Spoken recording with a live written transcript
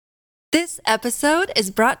This episode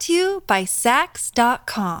is brought to you by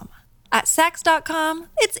Sax.com. At Sax.com,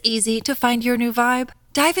 it's easy to find your new vibe.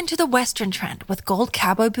 Dive into the Western trend with gold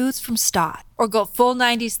cowboy boots from Stott, or go full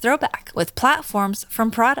 90s throwback with platforms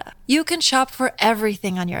from Prada. You can shop for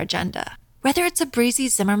everything on your agenda, whether it's a breezy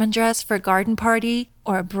Zimmermann dress for a garden party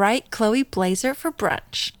or a bright Chloe blazer for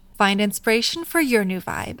brunch. Find inspiration for your new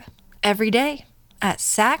vibe every day at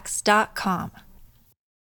Sax.com.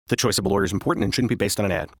 The choice of a lawyer is important and shouldn't be based on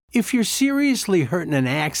an ad. If you're seriously hurt in an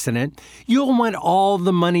accident, you'll want all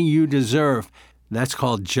the money you deserve. That's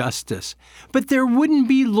called justice. But there wouldn't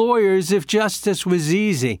be lawyers if justice was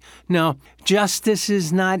easy. No, justice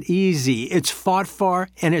is not easy. It's fought for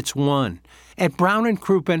and it's won. At Brown &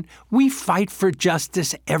 Crouppen, we fight for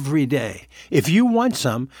justice every day. If you want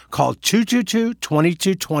some, call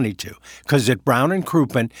 222-2222, because at Brown &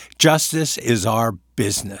 Crouppen, justice is our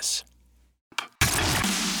business.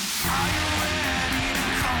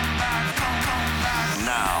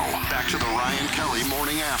 Now, back to the Ryan Kelly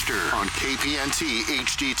Morning After on KPNT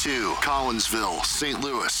HD2, Collinsville, St.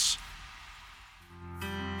 Louis.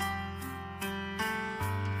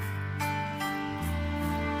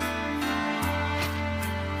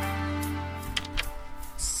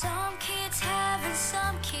 Some kids have and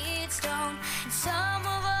some kids don't. And some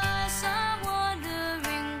of us are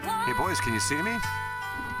wondering why. Hey, boys, can you see me?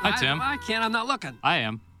 Hi, Tim. I can't. I'm not looking. I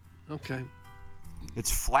am. Okay.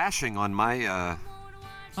 It's flashing on my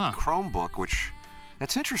Chromebook, which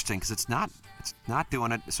that's interesting because it's not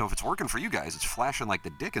doing it. So if it's working for you guys, it's flashing like the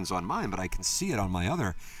dickens on mine, but I can see it on my other.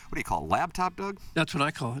 What do you call it? Laptop, Doug? That's what I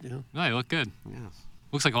call it. Yeah. No, you look good. Yes.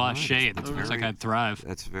 Looks like a lot of Right. shade. That's Looks very- like I'd thrive.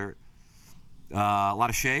 That's very a lot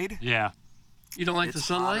of shade. Yeah. You don't like It's the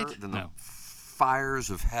sunlight? hotter than No. the fires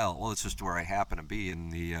of hell. Well, it's just where I happen to be in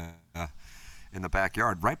the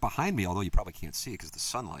backyard, right behind me. Although you probably can't see it because the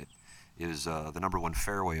sunlight is the number one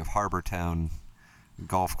fairway of Harbortown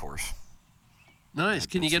Golf Course. Nice.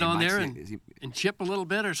 Can you So get on might there see- and chip a little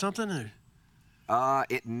bit or something? Or?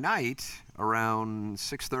 At night, around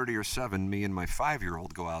 6:30 or 7, me and my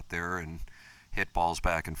 5-year-old go out there and hit balls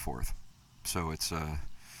back and forth. So it's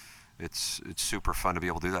super fun to be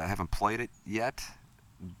able to do that. I haven't played it yet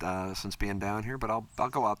since being down here, but I'll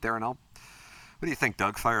go out there and I'll. What do you think,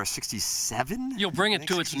 Doug? Fire a 67? You'll bring it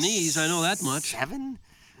to its knees. I know that much. 7?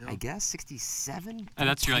 I guess 67. And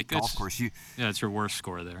that's your, like, golf course. Yeah, that's your worst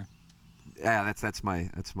score there. Yeah, that's my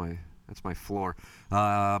floor.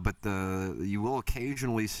 But you will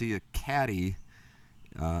occasionally see a caddy,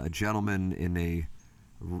 a gentleman in a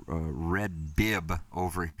red bib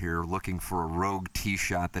over here looking for a rogue tee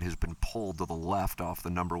shot that has been pulled to the left off the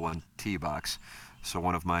number one tee box. So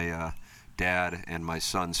one of my dad and my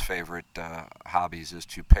son's favorite hobbies is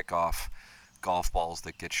to pick off golf balls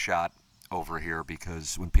that get shot over here,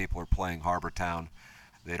 because when people are playing Harbortown,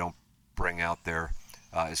 they don't bring out their,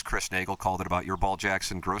 as Chris Nagel called it about your ball,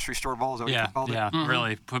 Jackson, grocery store balls. Is that what you called it? Yeah,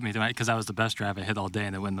 really put me to it because that was the best drive I hit all day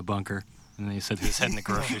and it went in the bunker. And then he said he was hitting the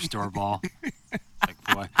grocery store ball. Like,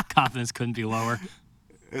 boy, confidence couldn't be lower.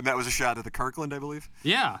 And that was a shot at the Kirkland, I believe?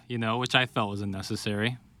 Yeah, which I felt was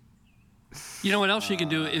unnecessary. You know what else you can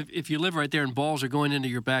do? If you live right there and balls are going into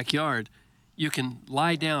your backyard, you can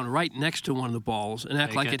lie down right next to one of the balls and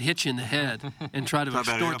act Take like it. it hits you in the head and try to Not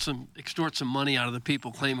bad, extort some money out of the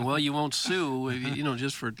people claiming, well, you won't sue,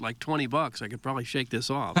 just for like $20. I could probably shake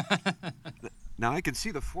this off. Now, I can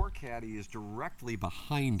see the four caddy is directly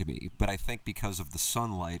behind me, but I think because of the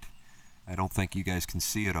sunlight, I don't think you guys can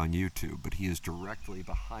see it on YouTube, but he is directly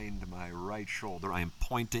behind my right shoulder. I am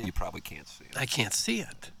pointing. You probably can't see it. I can't see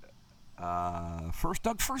it. First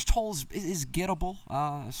hole is gettable.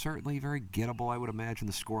 Certainly very gettable. I would imagine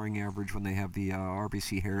the scoring average when they have the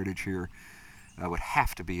RBC Heritage here would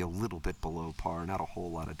have to be a little bit below par. Not a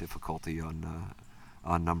whole lot of difficulty on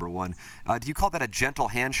number one. Do you call that a gentle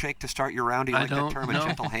handshake to start your round? Do you like that term, a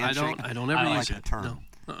gentle handshake? I don't ever I use like it. that term.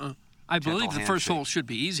 No. I believe the first hole should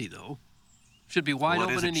be easy, though. Should be wide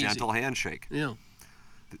open and easy. It is a easy. gentle handshake. Yeah.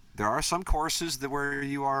 There are some courses where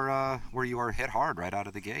you are hit hard right out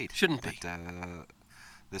of the gate. Shouldn't be.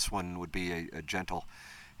 This one would be a gentle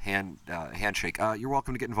handshake. You're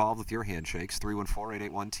welcome to get involved with your handshakes.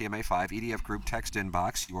 314-881-TMA5. EDF Group text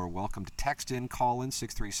inbox. You are welcome to text in, call in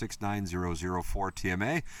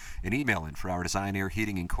 636-9004-TMA, and email in for our Design Air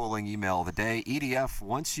Heating and Cooling email of the day. EDF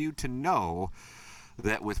wants you to know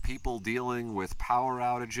that with people dealing with power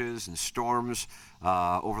outages and storms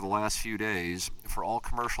over the last few days, for all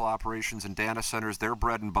commercial operations and data centers, their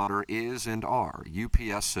bread and butter is and are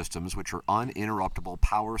UPS systems, which are uninterruptible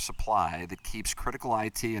power supply that keeps critical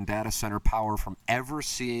IT and data center power from ever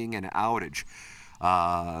seeing an outage.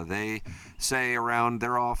 They say around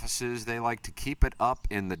their offices they like to keep it up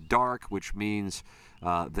in the dark, which means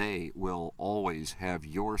they will always have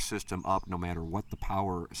your system up no matter what the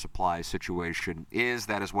power supply situation is.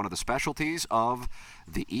 That is one of the specialties of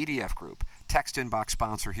the EDF Group. Text Inbox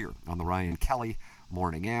sponsor here on the Ryan Kelly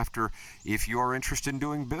Morning After. If you're interested in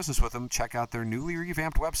doing business with them, check out their newly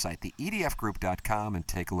revamped website, theedfgroup.com, and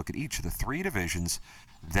take a look at each of the 3 divisions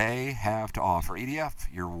they have to offer. EDF,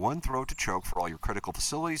 your one throat to choke for all your critical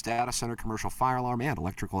facilities, data center, commercial fire alarm, and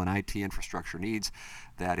electrical and IT infrastructure needs.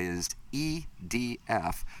 That is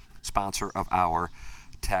EDF, sponsor of our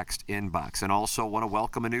Text Inbox. And also want to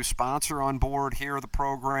welcome a new sponsor on board here of the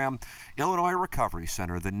program, Illinois Recovery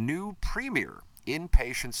Center, the new premier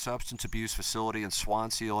inpatient substance abuse facility in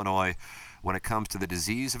Swansea, Illinois. When it comes to the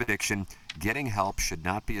disease of addiction, getting help should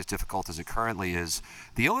not be as difficult as it currently is.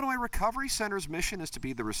 The Illinois Recovery Center's mission is to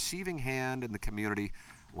be the receiving hand in the community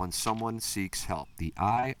when someone seeks help. The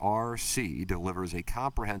IRC delivers a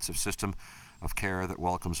comprehensive system of care that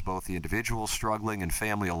welcomes both the individual struggling and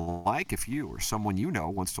family alike. If you or someone you know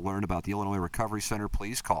wants to learn about the Illinois Recovery Center,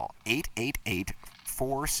 please call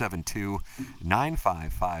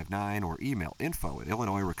 888-472-9559 or email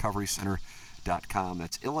info@illinoisrecoverycenter.com.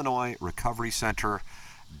 That's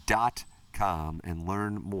illinoisrecoverycenter.com, and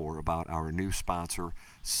learn more about our new sponsor.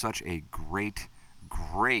 Such a great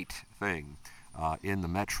thing in the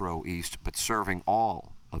Metro East, but serving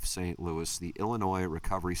all of St. Louis. The Illinois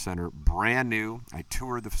Recovery Center, brand new. I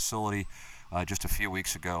toured the facility just a few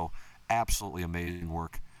weeks ago. Absolutely amazing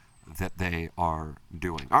work that they are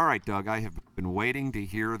doing. All right, Doug, I have been waiting to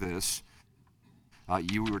hear this.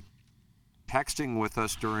 You were texting with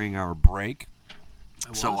us during our break,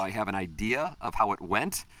 so I have an idea of how it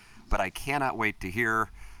went, but I cannot wait to hear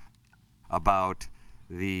about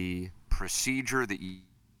the procedure that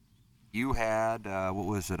you had,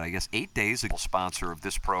 8 days ago, sponsor of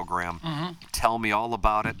this program. Mm-hmm. Tell me all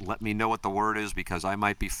about it. Let me know what the word is, because I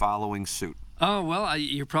might be following suit. Oh, well,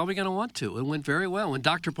 you're probably going to want to. It went very well. When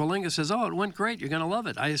Dr. Polinga says, it went great, you're going to love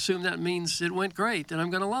it, I assume that means it went great, and I'm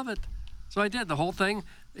going to love it. So I did the whole thing.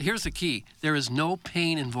 Here's the key. There is no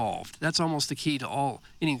pain involved. That's almost the key to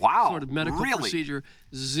any sort of medical procedure.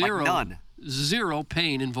 Zero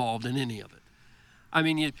pain involved in any of it. I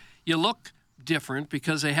mean, you look different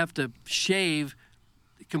because they have to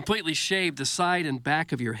completely shave the side and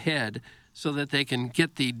back of your head so that they can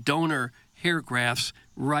get the donor hair grafts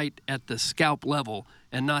right at the scalp level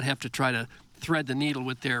and not have to try to thread the needle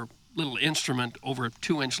with their little instrument over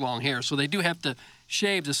 2-inch long hair. So they do have to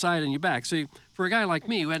shave the side and your back. So for a guy like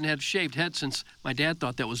me who hadn't had a shaved head since my dad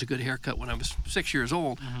thought that was a good haircut when I was 6 years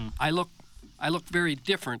old, I look very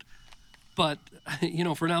different. But,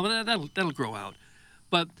 for now, that'll grow out.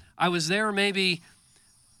 But I was there maybe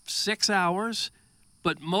 6 hours,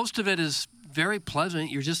 but most of it is very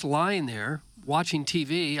pleasant. You're just lying there watching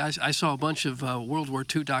TV. I saw a bunch of World War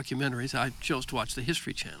II documentaries. I chose to watch the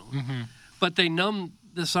History Channel. Mm-hmm. But they numb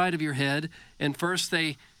the side of your head, and first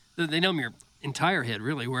they numb your entire head,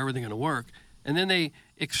 really, wherever they're going to work. And then they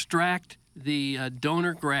extract the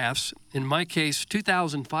donor grafts. In my case,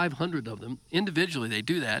 2,500 of them. Individually, they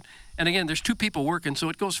do that. And again, there's 2 people working, so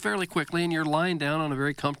it goes fairly quickly, and you're lying down on a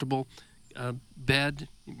very comfortable bed,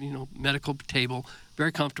 medical table,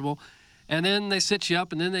 very comfortable. And then they sit you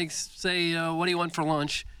up, and then they say, what do you want for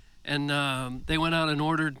lunch? And they went out and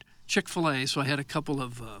ordered Chick-fil-A, so I had a couple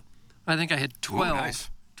of, I think I had 12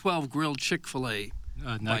 grilled Chick-fil-A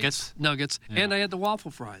nuggets, yeah. And I had the waffle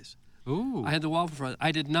fries. Ooh. I had the waffle fries.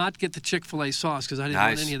 I did not get the Chick-fil-A sauce because I didn't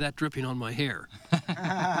want any of that dripping on my hair.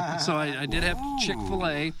 So I did have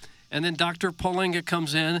Chick-fil-A. And then Dr. Polinga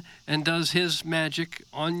comes in and does his magic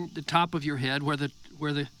on the top of your head where the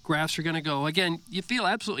grafts are going to go. Again, you feel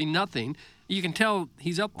absolutely nothing. You can tell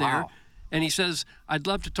he's up there. And he says, I'd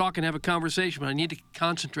love to talk and have a conversation, but I need to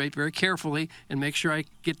concentrate very carefully and make sure I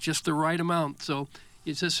get just the right amount. So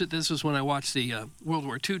this is when I watched the World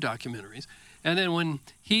War II documentaries. And then when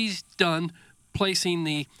he's done placing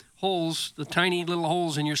the holes, the tiny little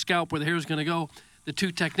holes in your scalp where the hair is going to go, the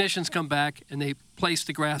 2 technicians come back and they place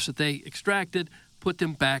the grafts that they extracted, put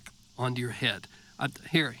them back onto your head.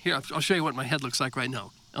 Here, I'll show you what my head looks like right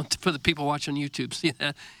now. For the people watching YouTube, see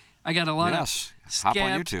that? I got a lot of scabs. Hop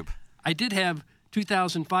on YouTube. I did have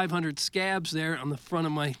 2,500 scabs there on the front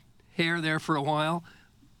of my hair there for a while.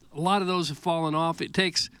 A lot of those have fallen off. It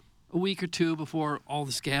takes a week or 2 before all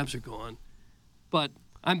the scabs are gone. But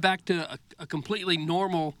I'm back to a completely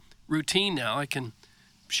normal routine now. I can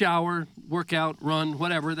shower, work out, run,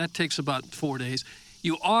 whatever. That takes about 4 days.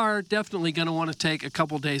 You are definitely going to want to take a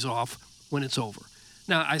couple days off when it's over.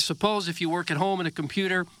 Now, I suppose if you work at home at a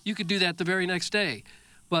computer, you could do that the very next day.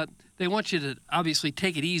 But they want you to obviously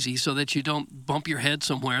take it easy so that you don't bump your head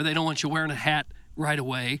somewhere. They don't want you wearing a hat right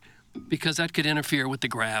away because that could interfere with the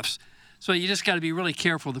grafts. So you just got to be really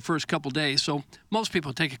careful the first couple days. So most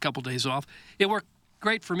people take a couple days off. It worked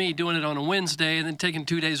great for me doing it on a Wednesday and then taking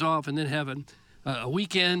 2 days off and then having a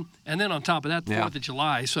weekend. And then on top of that, 4th of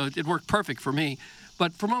July. So it worked perfect for me.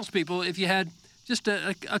 But for most people, if you had just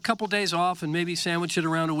a couple days off and maybe sandwich it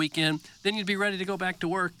around a weekend, then you'd be ready to go back to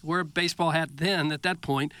work. Wear a baseball hat then at that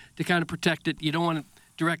point to kind of protect it. You don't want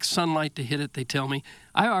direct sunlight to hit it, they tell me.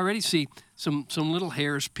 I already see some little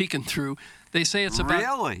hairs peeking through. They say it's about...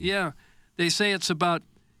 Really? Yeah. They say it's about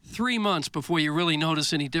 3 months before you really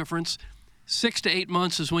notice any difference. 6 to 8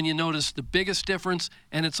 months is when you notice the biggest difference,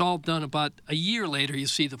 and it's all done about a year later you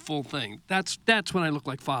see the full thing. That's when I look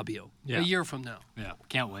like Fabio, a year from now. Yeah,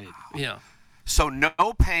 can't wait. Yeah. So no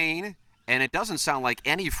pain, and it doesn't sound like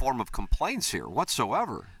any form of complaints here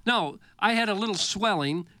whatsoever. No, I had a little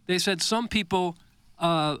swelling. They said some people,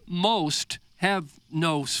 most, have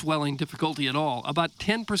no swelling difficulty at all. About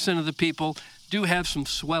 10% of the people do have some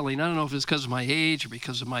swelling. I don't know if it's because of my age or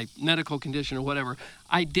because of my medical condition or whatever.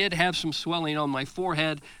 I did have some swelling on my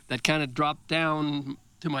forehead that kind of dropped down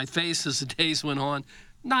to my face as the days went on.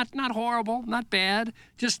 Not horrible, not bad.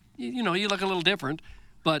 Just, you look a little different.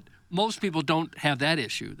 But most people don't have that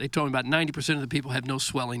issue. They told me about 90% of the people have no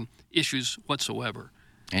swelling issues whatsoever.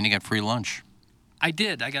 And you got free lunch. I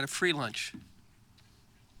did. I got a free lunch.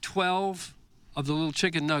 12 of the little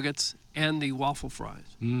chicken nuggets and the waffle fries.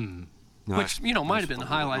 Which, might have been the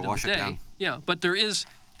highlight of the day. Yeah, but there is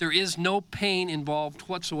no pain involved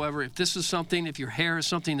whatsoever. If this is something, if your hair is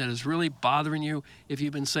something that is really bothering you, if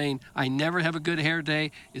you've been saying, I never have a good hair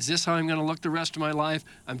day, is this how I'm going to look the rest of my life?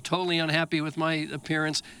 I'm totally unhappy with my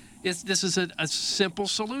appearance. This is a simple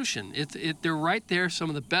solution. They're right there, some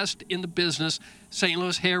of the best in the business. St.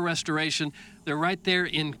 Louis Hair Restoration. They're right there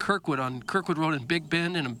in Kirkwood, on Kirkwood Road in Big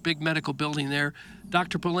Bend, in a big medical building there.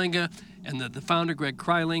 Dr. Polinga and the founder, Greg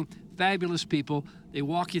Kryling, fabulous people. They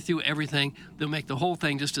walk you through everything. They'll make the whole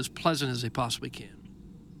thing just as pleasant as they possibly can.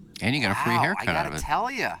 And you got a free haircut out of it. I gotta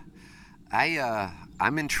tell you,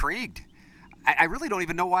 I'm intrigued. I really don't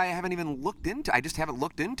even know why I haven't even looked into. I just haven't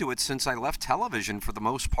looked into it since I left television for the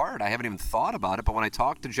most part. I haven't even thought about it. But when I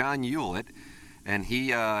talked to John Hewlett, and he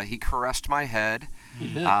caressed my head.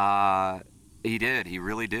 He did. He did. He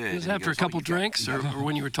really did. Was that after a couple drinks, or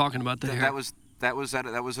when you were talking about the hair? That was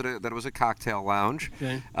a cocktail lounge.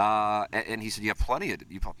 Okay. And he said, you have plenty of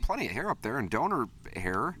hair up there, and donor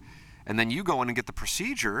hair, and then you go in and get the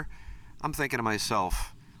procedure. I'm thinking to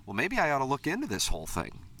myself, well, maybe I ought to look into this whole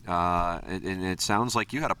thing. And it sounds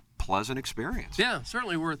like you had a pleasant experience. Yeah,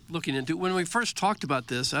 certainly worth looking into. When we first talked about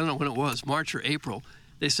this, I don't know when it was, March or April,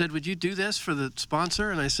 they said, would you do this for the sponsor?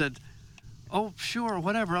 And I said, oh, sure,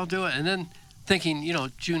 whatever, I'll do it. And then thinking,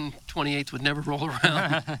 June 28th would never roll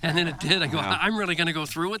around. And then it did. I go, I'm really going to go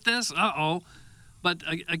through with this? Uh-oh. But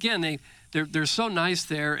again, they're so nice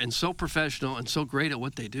there and so professional and so great at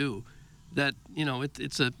what they do that,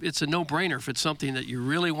 it's a no-brainer. If it's something that you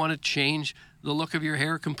really want to change the look of your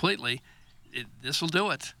hair completely, this will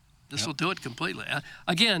do it. This will do it completely.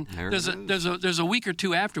 Again, there's a week or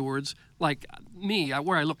two afterwards, like me,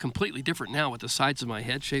 where I look completely different now with the sides of my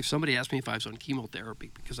head shaved. Somebody asked me if I was on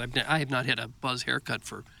chemotherapy because I have not had a buzz haircut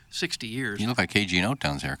for 60 years. You look like KG and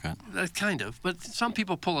Oaktown's haircut. Kind of, but some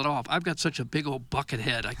people pull it off. I've got such a big old bucket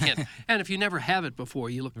head, I can't. And if you never have it before,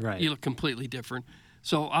 you look completely different.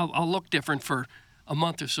 So I'll look different for a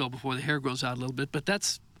month or so before the hair grows out a little bit, but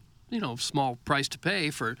that's small price to pay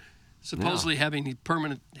for supposedly having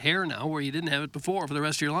permanent hair now where you didn't have it before for the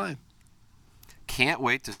rest of your life. Can't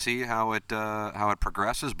wait to see how it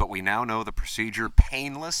progresses, but we now know the procedure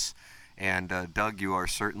painless. And Doug, you are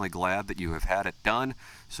certainly glad that you have had it done.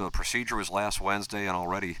 So the procedure was last Wednesday, and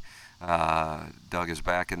already Doug is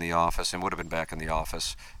back in the office and would have been back in the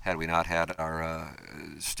office had we not had our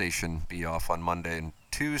station be off on Monday and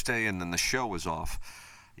Tuesday, and then the show was off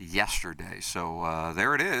yesterday. So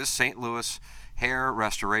there it is, St. Louis Hair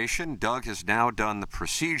Restoration. Doug has now done the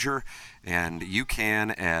procedure, and you can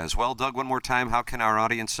as well. Doug, one more time, how can our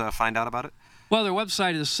audience find out about it? Well, their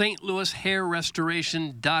website is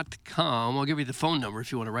stlouishairrestoration.com. I'll give you the phone number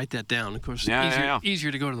if you want to write that down. Of course,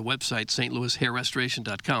 easier to go to the website,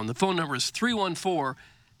 stlouishairrestoration.com. The phone number is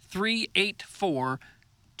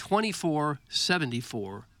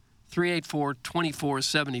 314-384-2474.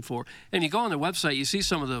 384-2474. And you go on their website, you see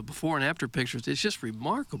some of the before and after pictures. It's just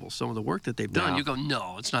remarkable, some of the work that they've done. You go,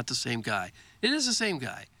 no, it's not the same guy. It is the same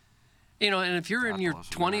guy. And if you're in your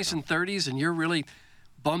 20s and 30s and you're really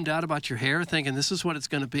bummed out about your hair, thinking this is what it's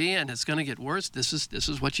going to be and it's going to get worse, this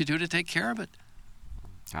is what you do to take care of it.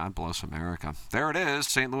 God bless America. There it is,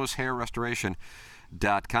 St. Louis Hair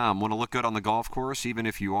Restoration.com. Want to look good on the golf course, even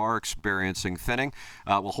if you are experiencing thinning?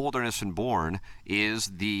 Well, Holderness & Bourne is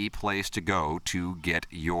the place to go to get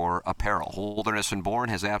your apparel. Holderness & Bourne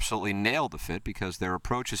has absolutely nailed the fit because their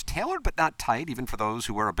approach is tailored but not tight, even for those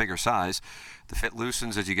who wear a bigger size. The fit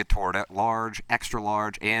loosens as you get toward large, extra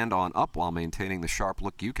large, and on up while maintaining the sharp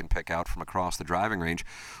look you can pick out from across the driving range.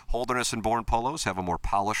 Holderness & Bourne polos have a more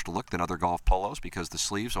polished look than other golf polos because the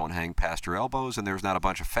sleeves won't hang past your elbows and there's not a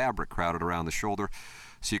bunch of fabric crowded around the shoulder,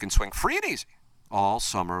 so you can swing free and easy all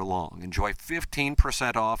summer long. Enjoy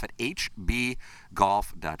 15% off at hbgolf.com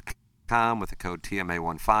with the code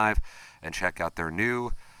TMA15 and check out their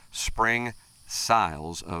new spring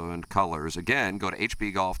styles and colors. Again, go to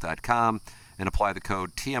hbgolf.com and apply the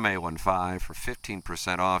code TMA15 for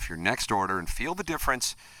 15% off your next order and feel the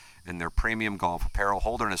difference in their premium golf apparel.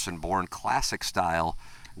 Holderness & Bourne, classic style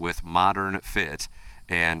with modern fit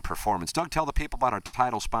and performance. Doug, tell the people about our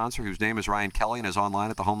title sponsor, whose name is Ryan Kelly and is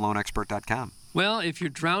online at thehomeloanexpert.com. Well, if you're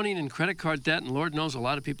drowning in credit card debt, and Lord knows a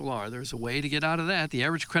lot of people are, there's a way to get out of that. The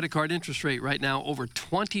average credit card interest rate right now, over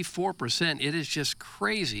 24%. It is just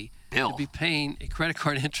crazy to be paying a credit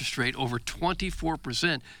card interest rate over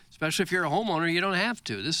 24%, especially if you're a homeowner. You don't have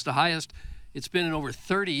to. This is the highest it's been in over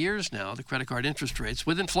 30 years now, the credit card interest rates.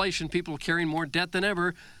 With inflation, people are carrying more debt than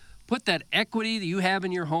ever. Put that equity that you have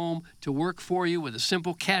in your home to work for you with a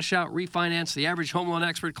simple cash-out refinance. The average Home Loan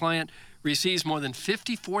Expert client receives more than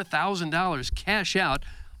 $54,000 cash out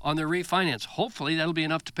on their refinance. Hopefully, that'll be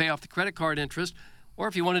enough to pay off the credit card interest. Or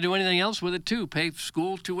if you want to do anything else with it, too, pay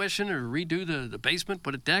school tuition or redo the basement,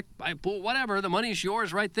 put a deck, buy a pool, whatever. The money's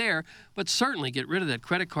yours right there. But certainly get rid of that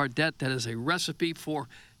credit card debt. That is a recipe for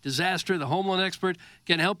disaster. The Home Loan Expert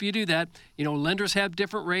can help you do that. You know, lenders have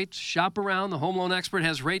different rates. Shop around. The Home Loan Expert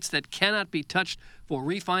has rates that cannot be touched for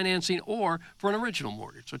refinancing or for an original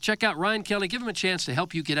mortgage. So check out Ryan Kelly. Give him a chance to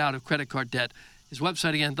help you get out of credit card debt. His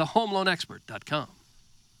website again, thehomeloanexpert.com.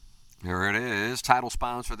 Here it is. Title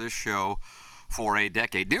sponsor of this show for a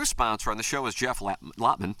decade. New sponsor on the show is Jeff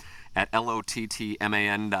Lottman at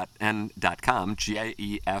LOTTMAN.com,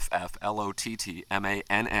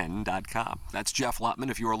 JEFFLOTTMANN.com. That's Jeff Lottman.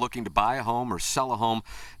 If you are looking to buy a home or sell a home,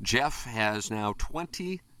 Jeff has now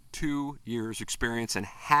 22 years experience and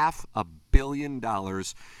 $500 million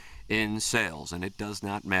in sales. And it does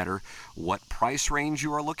not matter what price range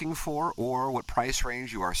you are looking for or what price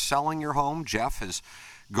range you are selling your home. Jeff is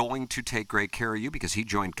going to take great care of you because he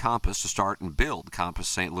joined Compass to start and build Compass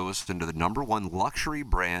St. Louis into the #1 luxury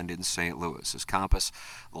brand in St. Louis. Is Compass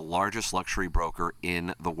the largest luxury broker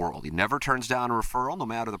in the world? He never turns down a referral, no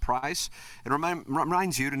matter the price. It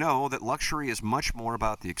reminds you to know that luxury is much more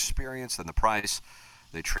about the experience than the price.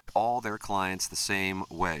 They treat all their clients the same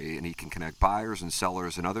way, and he can connect buyers and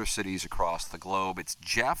sellers in other cities across the globe. It's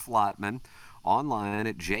Jeff Lottman, online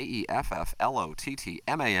at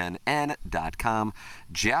JEFFLOTTMANN.com.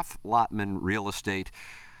 Jeff Lottman Real Estate.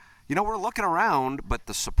 You know, we're looking around, but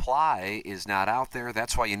the supply is not out there.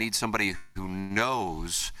 That's why you need somebody who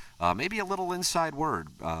knows, maybe a little inside word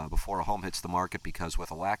before a home hits the market, because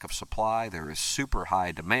with a lack of supply, there is super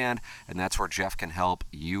high demand, and that's where Jeff can help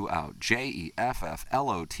you out.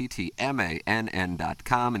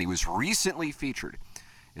 JEFFLOTTMANN.com, and he was recently featured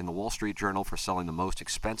in the Wall Street Journal for selling the most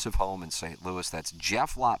expensive home in St. Louis. That's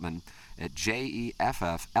Jeff Lottman at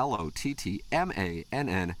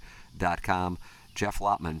JEFFLOTTMANN.com. Jeff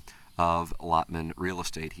Lottman of Lottman Real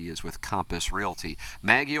Estate. He is with Compass Realty.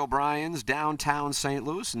 Maggie O'Brien's downtown St.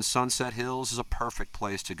 Louis and Sunset Hills is a perfect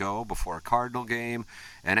place to go before a Cardinal game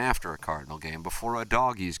and after a Cardinal game, before a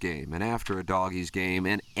Doggies game and after a Doggies game,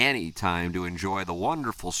 and any time to enjoy the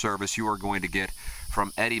wonderful service you are going to get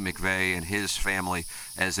from Eddie McVeigh and his family,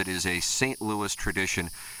 as it is a St. Louis tradition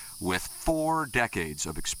with 4 decades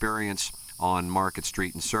of experience on Market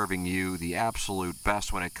Street and serving you the absolute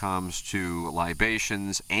best when it comes to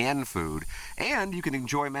libations and food. And you can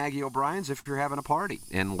enjoy Maggie O'Brien's if you're having a party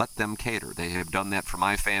and let them cater. They have done that for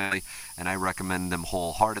my family, and I recommend them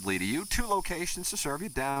wholeheartedly to you. 2 locations to serve you,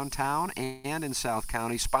 downtown and in South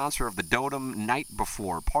County. Sponsor of the Dotem Night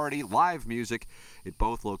Before Party. Live music at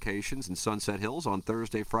both locations in Sunset Hills on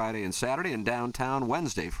Thursday, Friday, and Saturday, and downtown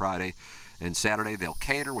Wednesday, Friday, and Saturday. They'll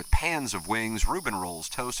cater with pans of wings, Reuben rolls,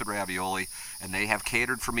 toasted ravioli, and they have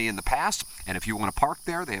catered for me in the past. And if you want to park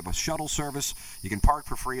there, they have a shuttle service. You can park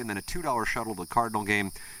for free, and then a $2 shuttle to the Cardinal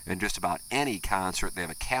game and just about any concert. They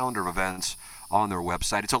have a calendar of events on their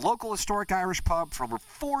website. It's a local historic Irish pub for over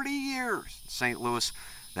 40 years in St. Louis.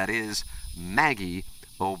 That is Maggie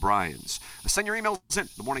O'Brien's. Send your emails in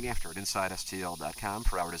the morning after at InsideSTL.com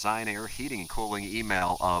for our design, air, heating, and cooling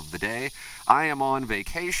email of the day. I am on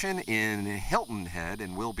vacation in Hilton Head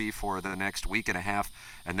and will be for the next week and a half,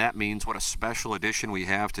 and that means what a special edition we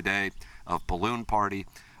have today of Balloon Party.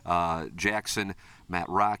 Jackson, Matt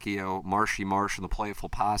Rocchio, Marshy Marsh, and the Playful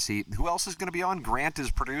Posse. Who else is going to be on? Grant is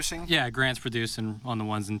producing? Yeah, Grant's producing on the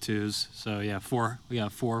ones and twos. So, yeah, we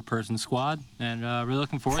got a 4-person squad, and really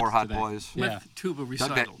looking forward to 4 hot today. boys. Yeah. With tuba Doug,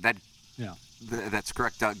 recital. that's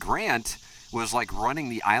correct. Grant was like running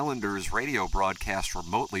the Islanders radio broadcast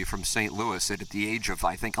remotely from St. Louis at the age of,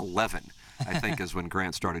 I think, 11. I think is when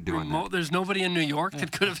Grant started doing that. There's nobody in New York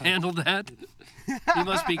that could have handled that. He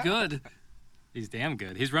must be good. He's damn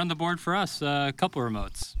good. He's run the board for us a couple of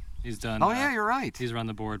remotes. He's done. Oh, yeah, you're right. He's run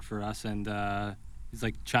the board for us, and he's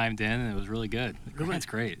like chimed in, and it was really good. Grant's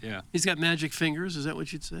great, yeah. He's got magic fingers, is that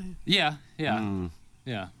what you'd say? Yeah.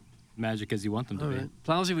 Yeah. Magic as you want them to All be. right.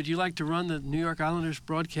 Plowsy, would you like to run the New York Islanders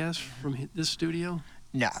broadcast from this studio?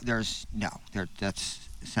 No, that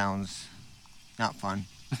sounds not fun.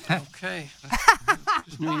 Okay.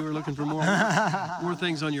 Just knew you were looking for more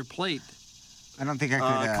things on your plate. I don't think I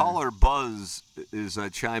could. Caller Buzz is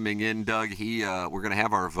chiming in. Doug, we're going to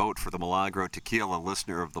have our vote for the Milagro Tequila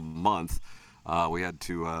Listener of the Month. We had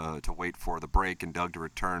to wait for the break and Doug to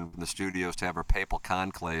return from the studios to have our papal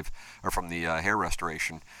conclave, or from the hair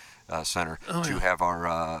restoration center to have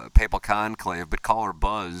our papal conclave. But Caller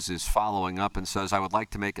Buzz is following up and says, I would like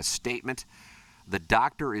to make a statement. The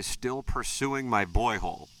doctor is still pursuing my boy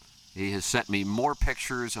hole. He has sent me more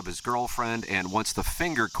pictures of his girlfriend and wants the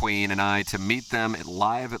Finger Queen and I to meet them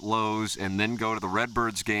live at Lowe's and then go to the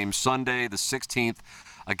Redbirds game Sunday, the 16th,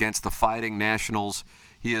 against the Fighting Nationals.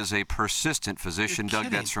 He is a persistent physician.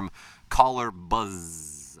 Doug, that's from Caller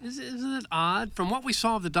Buzz. Isn't it odd? From what we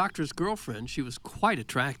saw of the doctor's girlfriend, she was quite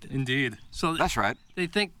attractive. Indeed. So that's right. They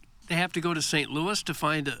think they have to go to St. Louis to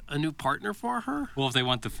find a new partner for her? Well, if they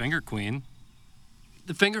want the Finger Queen.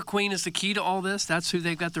 The Finger Queen is the key to all this? That's who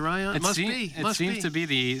they've got their eye on? It seems to be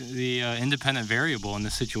the independent variable in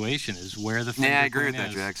this situation is where the Finger Queen is. Yeah, I agree with that,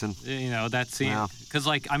 Jackson. That seems... Because,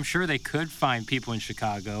 I'm sure they could find people in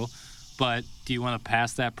Chicago, but do you want to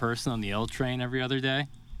pass that person on the L train every other day?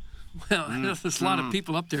 Well, there's a lot of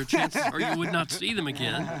people up there. Chances are you would not see them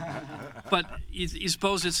again. But you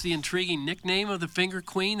suppose it's the intriguing nickname of the Finger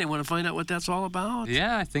Queen? They want to find out what that's all about?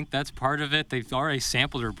 Yeah, I think that's part of it. They've already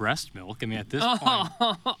sampled her breast milk. I mean, at this point.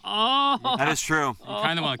 That is true. You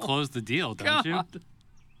kind of want to close the deal, don't you?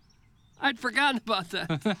 I'd forgotten about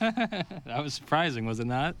that. That was surprising, was it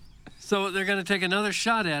not? So they're going to take another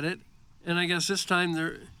shot at it, and I guess this time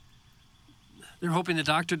they're hoping the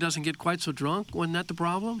doctor doesn't get quite so drunk. Wasn't that the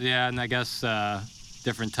problem? Yeah, and I guess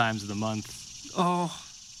different times of the month. Oh.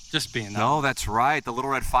 Just being No, that's right. The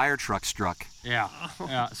Little Red Fire Truck struck. Yeah.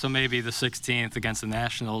 So maybe the 16th against the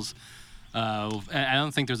Nationals. I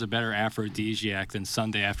don't think there's a better aphrodisiac than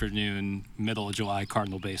Sunday afternoon, middle of July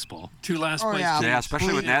Cardinal baseball. 2 last place. Yeah,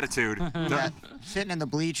 especially with an attitude. Sitting in the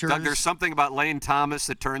bleachers. Doug, there's something about Lane Thomas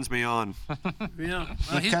that turns me on. Yeah.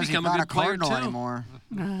 He's become a good player too. Anymore.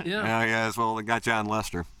 Yeah, as well. They got John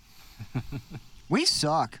Lester. We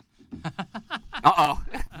suck. Uh-oh.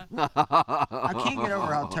 I can't get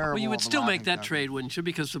over how terrible. Well, you would still make that trade, wouldn't you,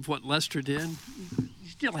 because of what Lester did? You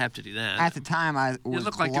still have to do that. At the time, I was It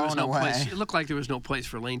looked like there was blown no away. place. It looked like there was no place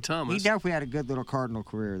for Lane Thomas. He definitely had a good little Cardinal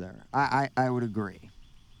career there. I would agree.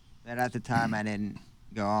 That at the time, I didn't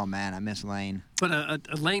go, oh, man, I miss Lane. But a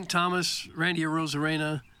Lane Thomas, Randy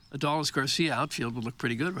Arozarena, Adolis Garcia outfield would look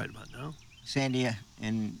pretty good right about now. Sandy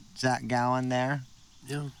and Zach Gallen there.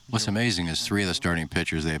 Yeah. What's amazing is 3 of the starting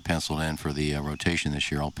pitchers they had penciled in for the rotation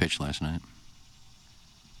this year all pitched last night.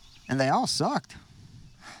 And they all sucked,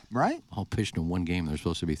 right? All pitched in one game. There's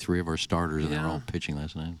supposed to be 3 of our starters, and they're Yeah. all pitching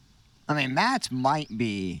last night. I mean, Matz might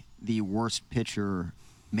be the worst pitcher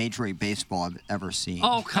Major League Baseball I've ever seen.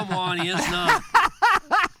 Oh, come on. He is not.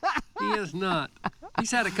 He is not.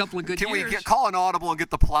 He's had a couple of good Can years. we call an audible and get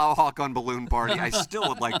the Plowhawk on Balloon Party? I still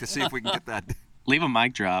would like to see if we can get that. Leave a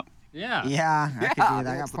mic drop. Yeah. Yeah, I could do that. I got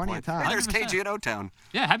that's the plenty of plan. time. Hey, there's KG in O-Town.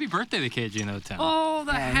 Yeah, happy birthday to KG in O-Town. Oh,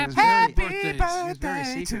 the Yeah, he was happy very- birthdays. He was very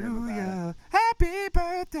secretive about it. Happy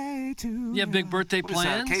birthday to you. You have big birthday What is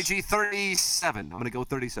that? plans? KG 37. I'm going to go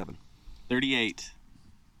 37. 38.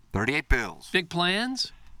 38 Bills. Big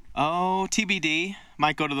plans? Oh, TBD.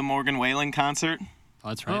 Might go to the Morgan Wallen concert. Oh,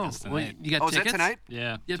 that's right. That's well, tonight. you got Oh, is that tickets? tonight?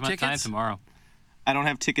 Yeah. You have tonight tickets? tomorrow. I don't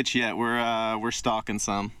have tickets yet. We're stalking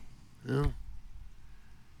some. Yeah.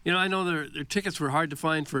 You know, I know their tickets were hard to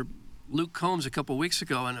find for Luke Combs a couple weeks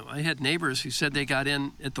ago, and I had neighbors who said they got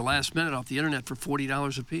in at the last minute off the internet for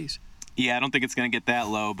 $40 a piece. Yeah, I don't think it's going to get that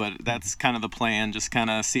low, but that's kind of the plan. Just kind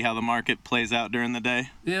of see how the market plays out during the day.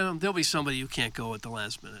 Yeah, there'll be somebody who can't go at the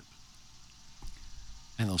last minute.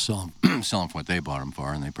 And they'll sell them for what they bought them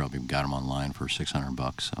for, and they probably got them online for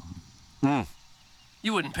 $600. So.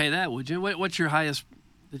 You wouldn't pay that, would you? What's your highest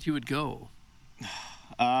that you would go?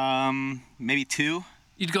 Maybe 2.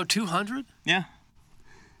 You'd go 200? Yeah.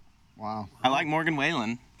 Wow. I like Morgan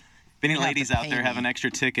Whalen. If any You have ladies to out pay there have me. an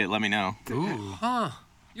extra ticket, let me know. Ooh. Huh.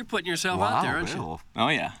 You're putting yourself out there, aren't you? Oh,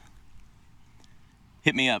 yeah.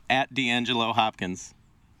 Hit me up at D'Angelo Hopkins.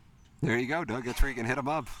 There you go, Doug. That's where you can hit him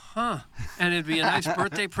up. Huh. And it'd be a nice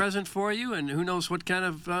birthday present for you, and who knows what kind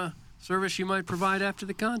of service you might provide after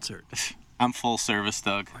the concert. I'm full service,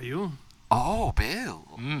 Doug. Are you? Oh, Bill.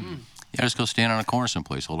 Yeah, just go stand on a corner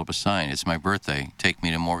someplace, hold up a sign. It's my birthday. Take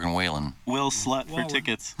me to Morgan Whalen. Will slut for Whalen.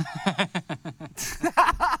 tickets.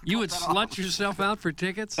 You would slut yourself out for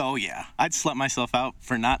tickets? Oh, yeah. I'd slut myself out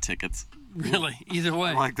for not tickets. Really? Either way.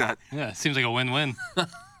 I like that. Yeah, it seems like a win-win.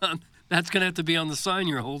 That's going to have to be on the sign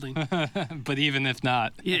you're holding. But even if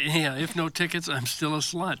not. Yeah, if no tickets, I'm still a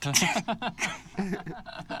slut.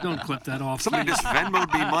 Don't clip that off. Somebody please. just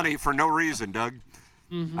Venmo'd me money for no reason, Doug.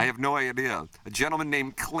 Mhm. I have no idea. A gentleman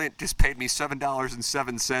named Clint just paid me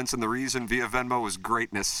 $7.07, and the reason via Venmo was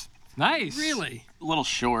greatness. Nice. Really? A little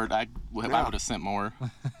short. I would have sent more.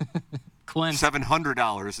 Clint.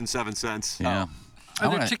 $700.07. Yeah.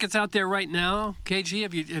 Are there tickets out there right now? KG,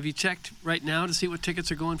 have you checked right now to see what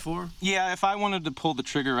tickets are going for? Yeah, if I wanted to pull the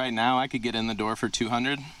trigger right now, I could get in the door for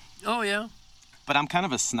 $200. Oh, yeah? But I'm kind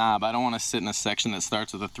of a snob. I don't want to sit in a section that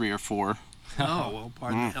starts with a 3 or 4. Oh, well,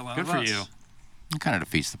 pardon the hell out Good of for us. you. It kind of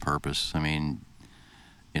defeats the purpose. I mean,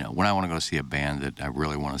 when I want to go see a band that I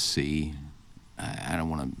really want to see, I don't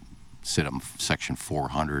want to sit up in section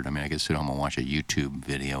 400. I mean, I could sit home and watch a YouTube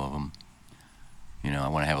video of them. I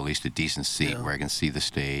want to have at least a decent seat where I can see the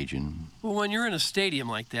stage. And Well, when you're in a stadium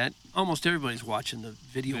like that, almost everybody's watching the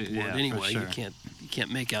video board Yeah, for anyway. sure. You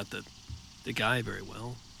can't make out the guy very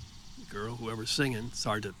well. The girl, whoever's singing, it's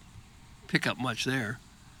hard to pick up much there.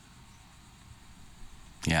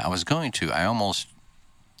 yeah, I was going to.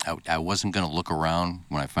 I wasn't going to look around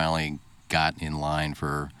when I finally got in line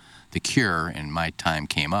for The Cure and my time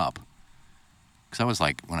came up. Because I was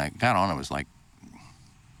like, when I got on, it was like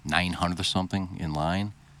 900 or something in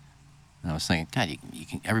line. And I was thinking, God,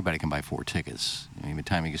 everybody can buy 4 tickets. I mean, by the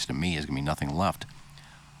time it gets to me, there's going to be nothing left.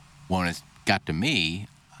 When it got to me,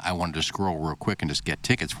 I wanted to scroll real quick and just get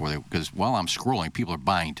tickets for them. Because while I'm scrolling, people are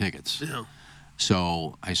buying tickets. Yeah.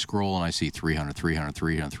 So I scroll and I see 300. I'm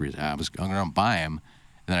going to buy them.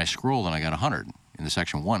 And then I scrolled and I got 100 in the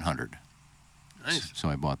section 100. Nice. So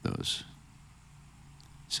I bought those.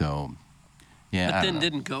 So, yeah. But I then don't know.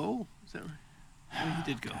 didn't go? Is that right? Oh, you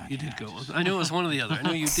did go. You did go. I knew it was one or the other. I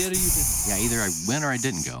knew you did or you didn't. Yeah, either I went or I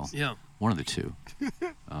didn't go. Yeah. One of the two.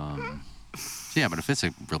 Yeah, but if it's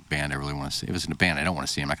a real band I really want to see, if it's a band I don't want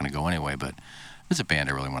to see, I'm not going to go anyway. But if it's a band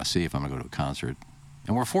I really want to see, if I'm going to go to a concert.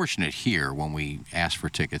 And we're fortunate here when we ask for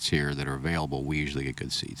tickets here that are available, we usually get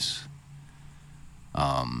good seats.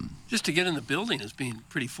 Just to get in the building is being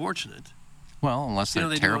pretty fortunate. Well, unless You know,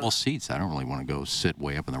 they're they do terrible a- seats, I don't really want to go sit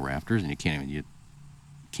way up in the rafters, and you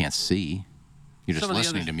can't see. You're just Some of the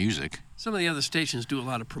listening other- to music. Some of the other stations do a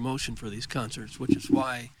lot of promotion for these concerts, which is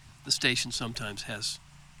why the station sometimes has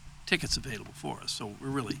tickets available for us. So we're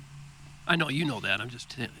really, I know you know that. I'm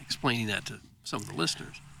just explaining that to some of the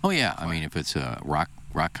listeners. Oh yeah, I mean, if it's a rock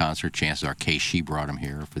concert, chances are KC brought them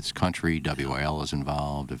here. If it's country, WIL is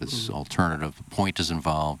involved. If it's alternative, Point is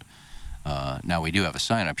involved. Now we do have a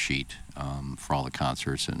sign-up sheet for all the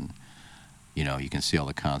concerts, and you can see all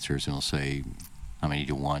the concerts, and it'll say how many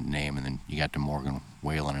you want, name, and then you got to Morgan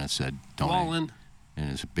Whalen, and it said don't. Whalen. And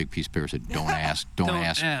it's a big piece of paper that said don't ask, don't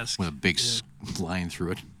ask, with a big line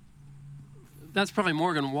through it. That's probably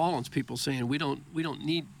Morgan Wallen's people saying we don't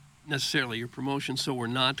need necessarily your promotion, so we're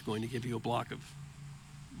not going to give you a block of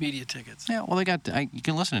media tickets. Yeah, well, you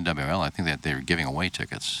can listen to WL. I think that they're giving away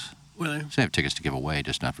tickets. Were they? So they have tickets to give away,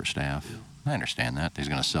 just not for staff. I understand that. He's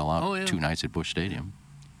going to sell out 2 nights at Busch Stadium.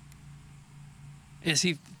 Is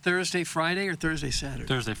he Thursday, Friday, or Thursday, Saturday?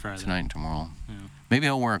 Thursday, Friday. Tonight and tomorrow. Yeah. Maybe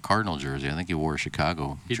he'll wear a Cardinal jersey. I think he wore a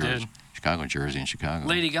Chicago jersey. did. Chicago jersey in Chicago.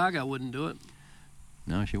 Lady Gaga wouldn't do it.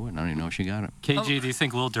 No, she wouldn't. I don't even know if she got it. KG, do you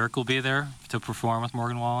think Lil Durk will be there to perform with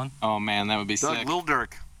Morgan Wallen? Oh, man, that would be sick. Lil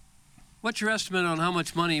Durk. What's your estimate on how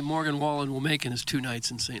much money Morgan Wallen will make in his 2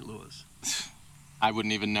 nights in St. Louis? I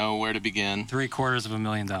wouldn't even know where to begin.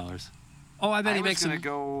 $750,000. Oh, I bet he I was makes going to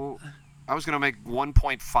some. go. I was going to make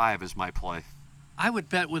 1.5 as my play. I would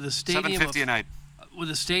bet with a stadium $750 a night. With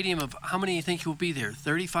a stadium of how many do you think will be there?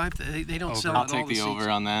 35? They don't sell I'll out all take the the seats. over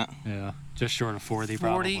on that. Yeah. Just short of 40, 40,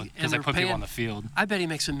 probably. and Because they they're put people paying- on the field. I bet he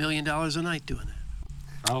makes $1 million a night doing that.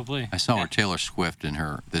 Probably. I saw where Taylor Swift in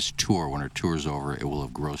this tour, when her tour's over, it will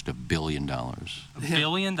have grossed $1 billion. $1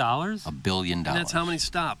 billion? $1 billion. And that's how many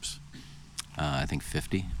stops? I think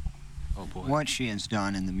 50. Oh, boy. What she has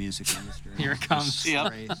done in the music industry. Here it comes.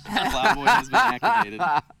 Yep. Plowboy has been activated.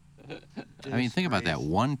 I mean, think about that.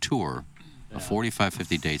 One tour of 45,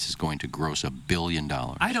 50 dates is going to gross $1 billion.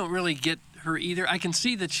 I don't really get her either. I can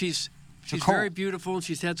see that she's cult. very beautiful and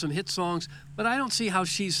she's had some hit songs, but I don't see how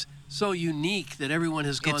she's so unique that everyone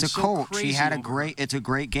has gone It's a so cult. crazy She had over her. it's a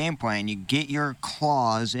great game plan. You get your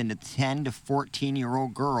claws into 10 to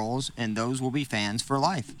 14-year-old girls, and those will be fans for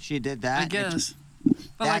life. She did that. I guess. But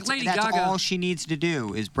That's, like Lady that's Gaga, all she needs to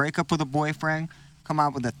do is break up with a boyfriend, come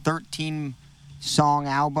out with a 13-song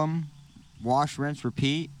album, wash, rinse,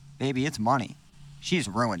 repeat. Baby, it's money. She's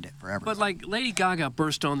ruined it forever. but like Lady Gaga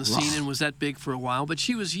burst on the scene and was that big for a while, but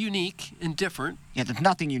she was unique and different. Yeah, there's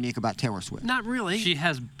nothing unique about Taylor Swift. Not really. She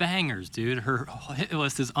has bangers, dude. Her hit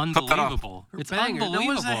list is that up. unbelievable. Her It's banger. Now,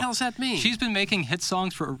 unbelievable. what the hell does that mean? She's been making hit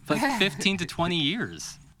songs for like 15 to 20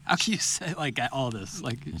 years. How can you say like all this?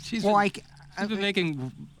 Like she's Well, been, she's been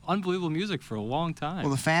making unbelievable music for a long time.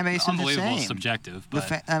 Well, the fan base is the unbelievable same. is subjective, The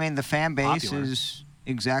but the fan base popular. is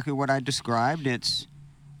exactly what I described. It's,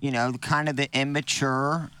 kind of the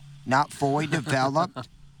immature, not fully developed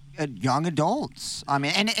young adults. I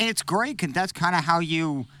mean, and it's great because that's kind of how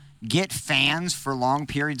you get fans for long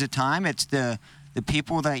periods of time. It's the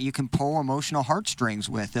people that you can pull emotional heartstrings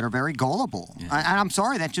with that are very gullible. Yeah. And I'm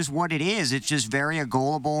sorry, that's just what it is. It's just very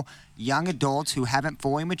gullible young adults who haven't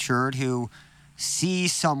fully matured, who see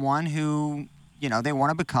someone who they want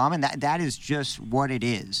to become, and that is just what it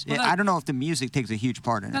is. Well, I don't know if the music takes a huge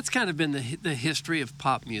part in it. That's kind of been the history of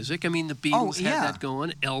pop music. I mean, the Beatles yeah. had that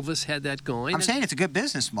going. Elvis had that going. I'm saying it's a good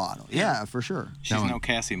business model. Yeah, for sure. She's No, no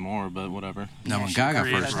Cassie Moore, but whatever. Now, Yeah, when she Gaga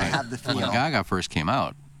agrees. first Doesn't have the when feel. Gaga first came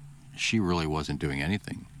out, she really wasn't doing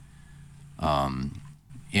anything.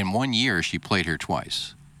 In 1 year, she played here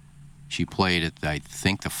twice. She played at, I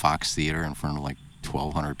think, the Fox Theater in front of like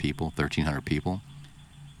 1,200 people, 1,300 people.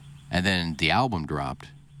 And then the album dropped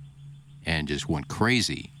and just went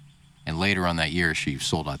crazy. And later on that year, she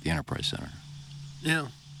sold out the Enterprise Center. Yeah.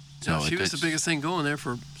 So No, she was the it's- biggest thing going there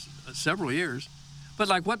for several years. But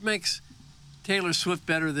like, what makes Taylor Swift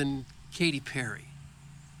better than Katy Perry?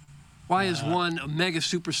 Why is one a mega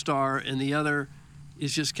superstar and the other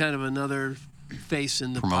is just kind of another face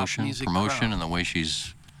in the pop music Promotion crowd? and the way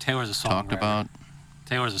she's Taylor's a songwriter. talked about.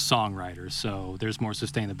 Taylor's a songwriter, so there's more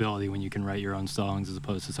sustainability when you can write your own songs as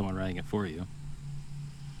opposed to someone writing it for you.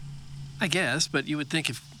 I guess, but you would think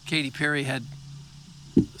if Katy Perry had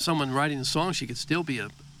someone writing the song, she could still be a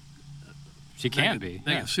She can be.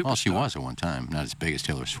 mega Yeah. superstar. Well, she was at one time. Not as big as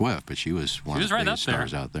Taylor Swift, but she was one She of was the right biggest up there.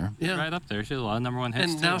 stars out there. Yeah. Right up there. She has a lot of number one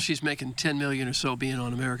hits. And now too. she's making $10 million or so being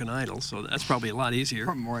on American Idol, so that's probably a lot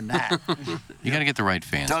easier. More than that. You got to get the right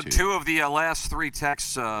fans, Doug, too. two of the last three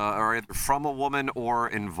texts are either from a woman or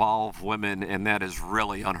involve women, and that is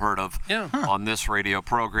really unheard of on this radio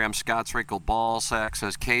program. Scott's Wrinkled Ballsack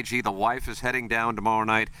says, KG, the wife is heading down tomorrow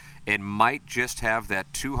night and might just have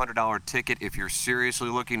that $200 ticket if you're seriously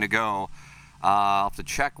looking to go. I'll have to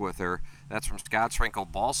check with her. That's from Scott's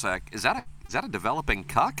Wrinkled Ballsack. Is that a developing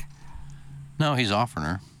cuck? No, he's offering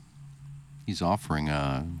her. He's offering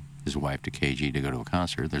his wife to KG to go to a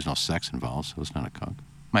concert. There's no sex involved, so it's not a cuck.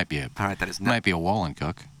 Might be a All right, that is might be a Wallen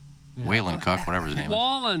cuck, Whalen cuck, whatever his name is.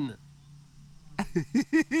 Wallen.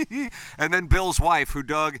 And then Bill's wife, who,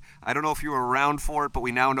 Doug, I don't know if you were around for it, but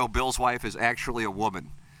we now know Bill's wife is actually a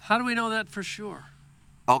woman. How do we know that for sure?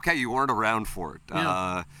 Okay, you weren't around for it.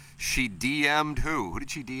 Yeah. She DM'd who? Who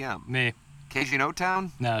did she DM? Me. KG No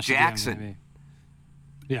Town? No, she Jackson. DM'd me.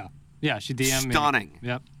 Yeah. Yeah, she DM'd me. Stunning.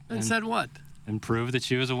 Yep. And said what? And proved that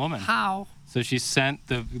she was a woman. How? So she sent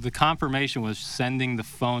the confirmation was sending the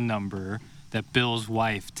phone number that Bill's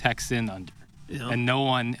wife texts in under. Yeah. And no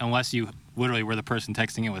one, unless you literally were the person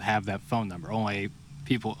texting in, would have that phone number. Only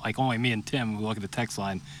people, like only me and Tim, who look at the text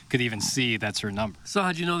line, could even see that's her number. So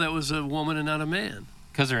how'd you know that was a woman and not a man?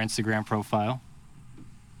 Because her Instagram profile.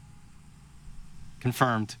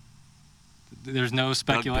 Confirmed. There's no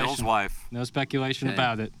speculation. Bill's wife. No speculation Okay.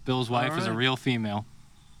 about it. Bill's wife is a right. real female.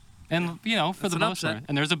 And, for That's the an most upset. part.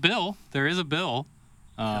 And there's a bill. There is a bill.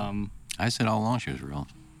 I said all along she was real.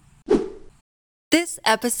 This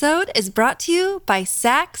episode is brought to you by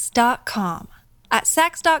Sax.com. At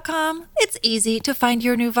Sax.com, it's easy to find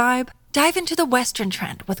your new vibe. Dive into the Western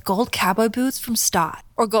trend with gold cowboy boots from Stott,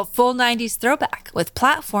 or go full 90s throwback with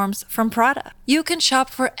platforms from Prada. You can shop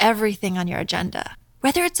for everything on your agenda,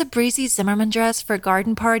 whether it's a breezy Zimmermann dress for a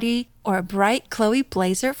garden party or a bright Chloe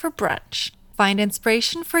blazer for brunch. Find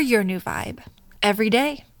inspiration for your new vibe every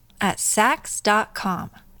day at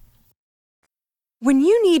Saks.com. When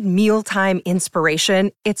you need mealtime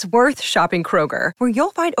inspiration, it's worth shopping Kroger, where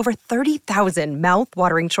you'll find over 30,000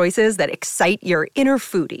 mouth-watering choices that excite your inner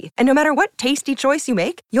foodie. And no matter what tasty choice you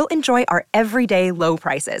make, you'll enjoy our everyday low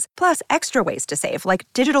prices, plus extra ways to save, like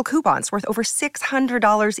digital coupons worth over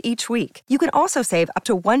 $600 each week. You can also save up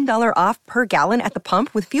to $1 off per gallon at the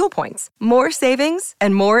pump with fuel points. More savings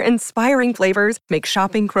and more inspiring flavors make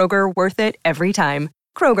shopping Kroger worth it every time.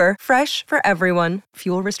 Kroger, fresh for everyone.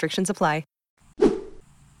 Fuel restrictions apply.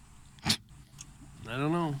 I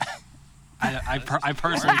don't know. I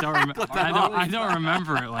personally don't remember. I don't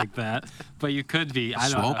remember it like that. But you could be. I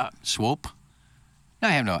don't know. Swope? No,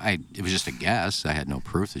 I have no. It was just a guess. I had no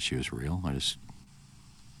proof that she was real. I just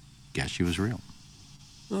guessed she was real.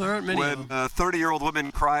 Well, there aren't many. When 30-year-old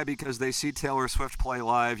women cry because they see Taylor Swift play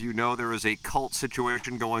live, you know there is a cult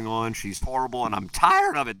situation going on. She's horrible, and I'm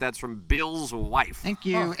tired of it. That's from Bill's wife. Thank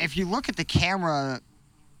you. If you look at the camera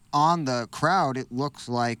on the crowd, it looks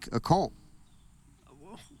like a cult.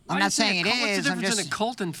 I'm not saying it is. What's the difference in a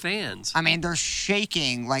cult and fans? I mean, they're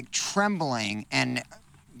shaking, like trembling, and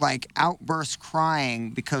like outburst crying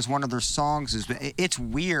because one of their songs is. It's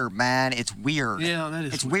weird, man. It's weird. Yeah, that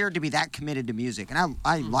is. It's weird to be that committed to music, and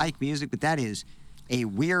I like music, but that is a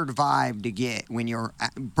weird vibe to get when you're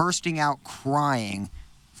bursting out crying,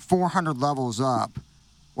 400 levels up.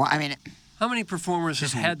 Well, I mean, how many performers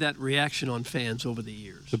have had that reaction on fans over the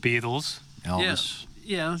years? The Beatles, Elvis,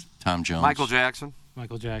 yeah, Tom Jones, Michael Jackson.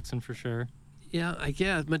 Michael Jackson for sure. Yeah, I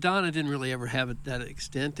guess Madonna didn't really ever have it that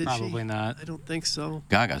extent, did she? Probably not. I don't think so.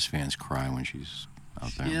 Gaga's fans cry when she's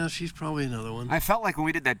out there. Yeah, she's probably another one. I felt like when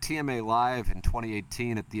we did that TMA Live in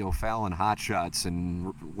 2018 at the O'Fallon Hot Shots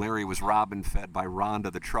and Larry was robin fed by Rhonda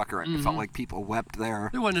the trucker, I felt like people wept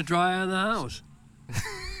there. There wasn't a dry eye in the house.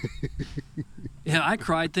 Yeah, I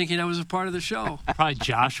cried thinking I was a part of the show. Probably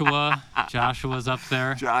Joshua. Joshua's up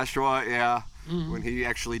there. Joshua, yeah. When he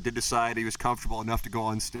actually did decide he was comfortable enough to go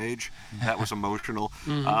on stage, that was emotional.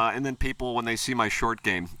 And then people, when they see my short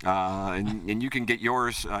game, and you can get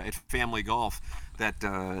yours at Family Golf,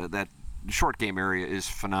 that short game area is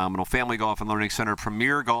phenomenal. Family Golf and Learning Center,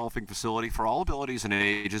 premier golfing facility for all abilities and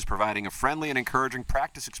ages, providing a friendly and encouraging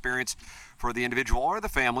practice experience for the individual or the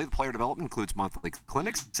family. The player development includes monthly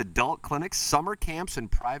clinics, adult clinics, summer camps,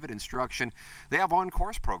 and private instruction. They have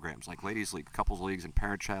on-course programs like Ladies League, Couples Leagues, and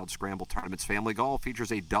Parent-Child Scramble tournaments. Family Golf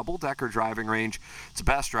features a double-decker driving range. It's the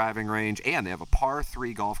best driving range, and they have a par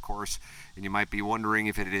 3 golf course. And you might be wondering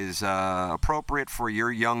if it is appropriate for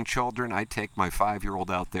your young children. I take my 5-year-old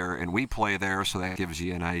out there, and we play there, so that gives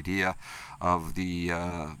you an idea of the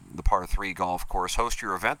par 3 golf course. Host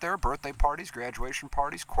your event there, birthday parties, graduation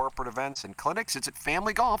parties, corporate events, and clinics. It's at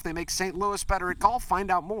Family Golf. They make St. Louis better at golf. Find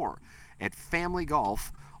out more at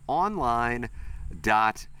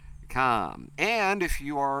familygolfonline.com. And if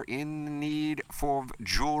you are in need for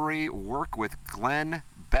jewelry, work with Glenn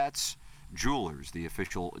Betts Jewelers, the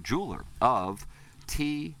official jeweler of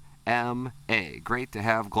TMA. Great to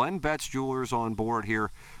have Glenn Betts Jewelers on board here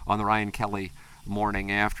on the Ryan Kelly Morning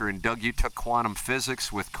After. And Doug, you took quantum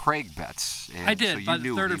physics with Craig Betts. And I did, so you by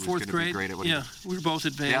knew the 3rd he or was 4th gonna grade. Be great at what Yeah, we were both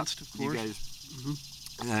advanced, of course. You guys.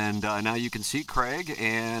 And now you can see Craig,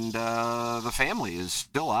 and the family is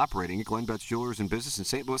still operating at Glenn Betts Jewelers in business in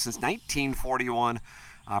St. Louis since 1941.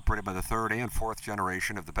 Operated by the 3rd and 4th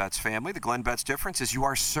generation of the Betts family. The Glenn Betts difference is you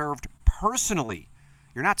are served personally.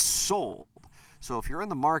 You're not sold. So if you're in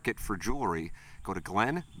the market for jewelry, go to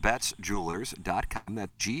GlennBettsJewelers.com.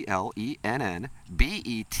 That's GlennBetz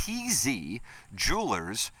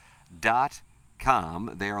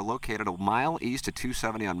Jewelers.com. They are located a mile east of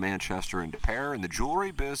 270 on Manchester and De Pere. In the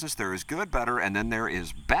jewelry business, there is good, better, and then there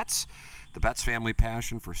is Betts. The Betts family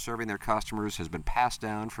passion for serving their customers has been passed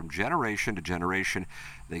down from generation to generation.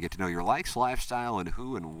 They get to know your likes, lifestyle, and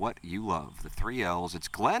who and what you love. The 3 L's. It's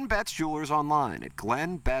Glenn Betts Jewelers online at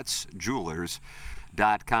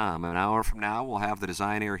GlennBettsJewelers.com. An hour from now, we'll have the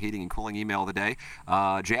Design, Air, Heating, and Cooling email of the day.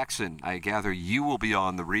 Jackson, I gather you will be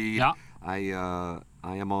on the read. Yeah. I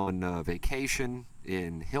am on vacation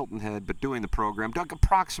in Hilton Head, but doing the program. Doug,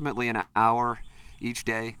 approximately an hour each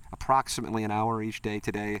day,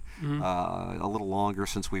 today. A little longer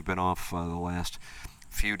since we've been off the last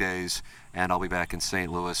few days, and I'll be back in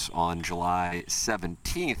St. Louis on July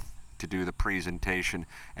 17th to do the presentation.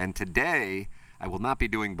 And today, I will not be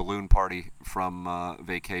doing Balloon Party from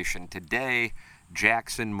vacation. Today,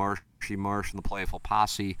 Jackson, Marshy Marsh, and the Playful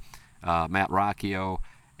Posse, Matt Rocchio,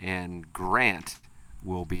 and Grant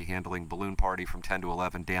will be handling Balloon Party from 10 to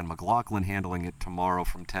 11. Dan McLaughlin handling it tomorrow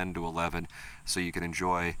from 10 to 11. So you can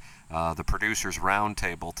enjoy the Producers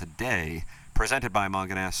Roundtable today, presented by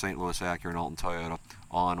Munganess, St. Louis Acura, and Alton Toyota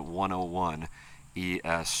on 101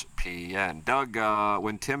 ESPN. Doug,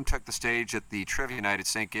 when Tim took the stage at the Trivia Night at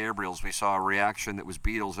St. Gabriel's, we saw a reaction that was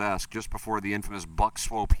Beatles-esque just before the infamous Buck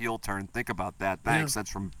Swope heel turn. Think about that. Thanks. Yeah.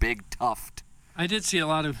 That's from Big Tuft. I did see a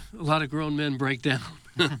lot of grown men break down.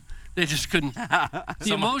 They just couldn't.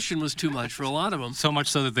 The emotion was too much for a lot of them. So much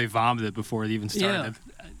so that they vomited before it even started.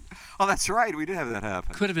 Yeah. Oh, that's right. We did have that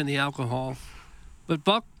happen. Could have been the alcohol. But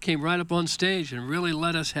Buck came right up on stage and really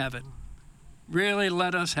let us have it. Really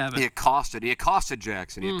let us have it. He accosted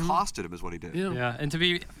Jackson. He accosted him is what he did. Yeah, and to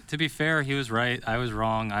be fair, he was right. I was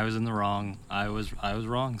wrong. I was in the wrong. I was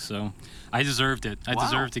wrong. So I deserved it. I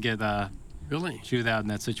deserved to get really chewed out in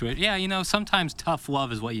that situation. Yeah, sometimes tough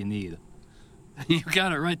love is what you need. You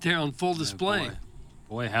got it right there on full display.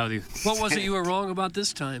 Boy, howdy. What was it you were wrong about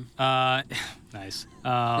this time? Nice.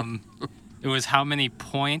 It was how many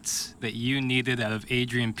points that you needed out of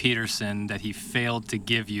Adrian Peterson that he failed to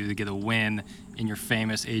give you to get a win in your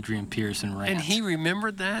famous Adrian Peterson rant. And he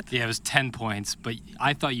remembered that? Yeah, it was 10 points, but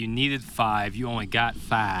I thought you needed 5. You only got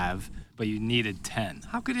 5, but you needed 10.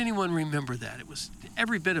 How could anyone remember that? It was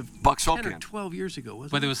every bit of Buck 10 or 12 years ago, wasn't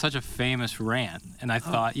it? But it was such a famous rant, and I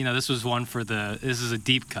thought, this was one this is a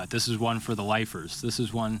deep cut. This is one for the lifers. This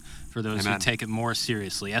is one for those who take it more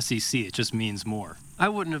seriously. SEC, it just means more. I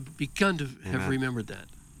wouldn't have begun to have remembered that.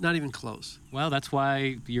 Not even close. Well, that's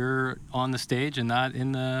why you're on the stage and not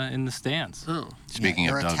in the stands. Oh. Speaking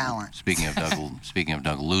of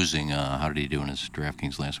Doug losing, how did he do in his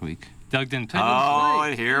DraftKings last week? Doug didn't pick.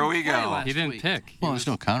 Oh, here we go. He didn't pick. Well, it's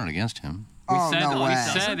still counted against him. We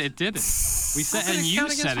said it didn't. We said, and you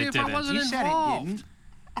said it didn't. You said it didn't.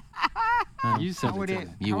 You said How would it it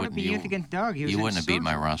didn't. You would it be used against Doug? He was You in wouldn't have beat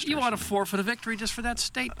my circle. roster. You want to forfeit a victory just for that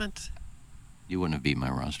statement. You wouldn't have beat my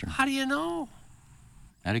roster. How do you know?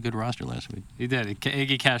 I had a good roster last week. He did.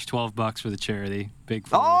 Iggy cashed $12 for the charity. Big.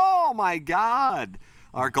 Oh my God!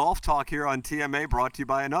 Our golf talk here on TMA brought to you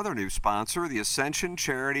by another new sponsor, the Ascension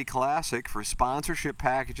Charity Classic. For sponsorship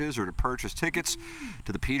packages or to purchase tickets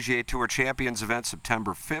to the PGA Tour Champions event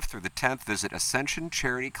September 5th through the 10th, visit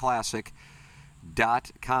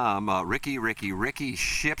AscensionCharityClassic.com. Ricky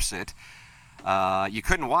ships it. You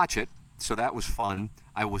couldn't watch it, so that was fun.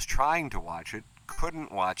 I was trying to watch it,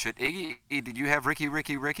 couldn't watch it. Iggy, did you have Ricky?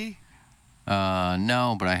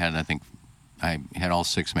 No, but I had all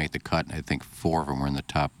 6 make the cut. I think 4 of them were in the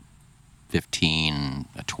top 15,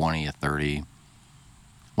 a 20, a 30.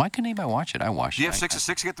 Why couldn't anybody watch it? I watched it. Do you have 6 of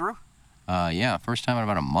 6 get through? Yeah, first time in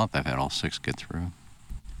about a month I've had all 6 get through.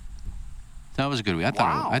 That was a good week. I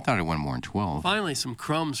thought it went more than 12. Finally, some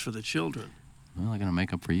crumbs for the children. Well, I'm going to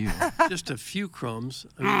make up for you. Just a few crumbs.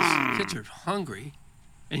 I mean, these kids are hungry.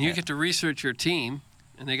 And you get to research your team,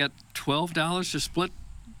 and they got $12 to split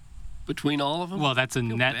between all of them? Well, that's a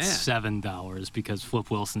net bad. $7 because Flip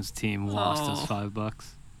Wilson's team lost us $5.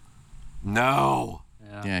 No.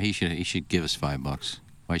 Yeah, he should give us $5.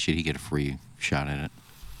 Why should he get a free shot at it?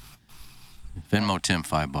 Venmo Tim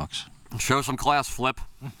 $5. Show some class, Flip.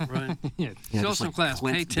 Right. Yeah. Show just some like class.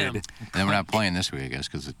 Clint Pay Tim. did. And we're not playing this week, I guess,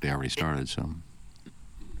 because they already started. So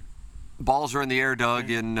Balls are in the air, Doug,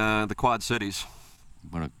 in the Quad Cities.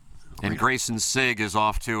 And Grayson Sig is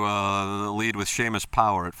off to the lead with Seamus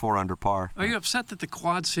Power at 4 under par. Are you upset that the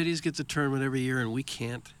Quad Cities gets a tournament every year and we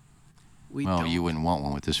can't? Well, you wouldn't want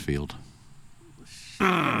one with this field.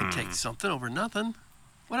 It would take something over nothing.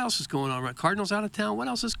 What else is going on? Right? Cardinals out of town. What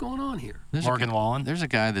else is going on here? Morgan Wallen. There's a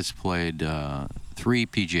guy that's played 3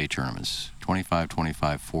 PGA tournaments, 25,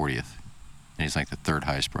 25, 40th. And he's like the 3rd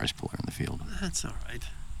highest priced player in the field. That's all right.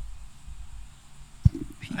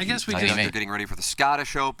 I guess we I just... think they're getting ready for the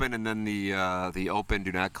Scottish Open and then the Open.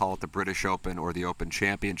 Do not call it the British Open or the Open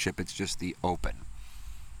Championship. It's just the Open.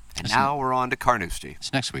 And now we're on to Carnoustie.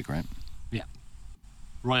 It's next week, right? Yeah.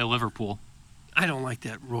 Royal Liverpool. I don't like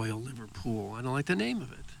that Royal Liverpool. I don't like the name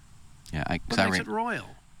of it. Yeah, What makes it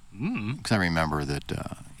royal? Because I remember that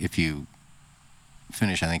if you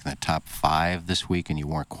finish, I think, in the top 5 this week and you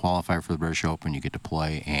weren't qualified for the British Open, you get to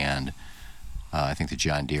play. And I think the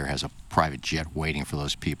John Deere has a private jet waiting for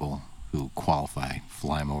those people who qualify,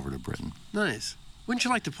 fly them over to Britain. Nice. Wouldn't you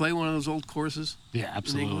like to play one of those old courses? Yeah, in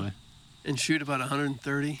absolutely. England? And shoot about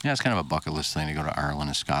 130? Yeah, it's kind of a bucket list thing to go to Ireland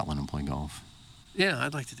and Scotland and play golf. Yeah,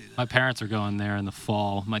 I'd like to do that. My parents are going there in the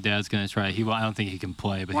fall. My dad's going to try. I don't think he can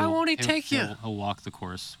play, but Why won't he take you? He'll walk the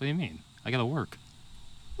course. What do you mean? I got to work.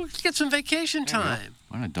 Let's get some vacation time.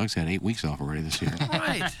 Why not? Doug's had 8 weeks off already this year.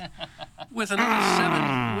 Right. With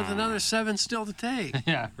another seven still to take.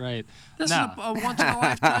 Yeah, right. This No. is a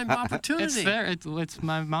once-in-a-lifetime opportunity. It's fair. It's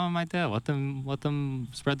my mom and my dad. Let them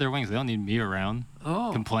spread their wings. They don't need me around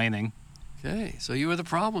complaining. Okay, so you were the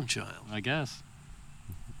problem child. I guess.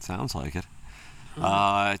 Sounds like it.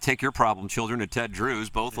 Take your problem children to Ted Drew's.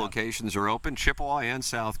 Both locations are open, Chippewa and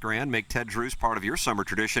South Grand. Make Ted Drew's part of your summer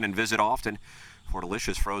tradition and visit often for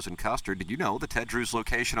delicious frozen custard. Did you know the Ted Drew's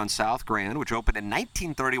location on South Grand, which opened in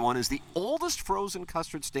 1931, is the oldest frozen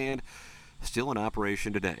custard stand still in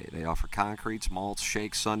operation today? They offer concretes, malts,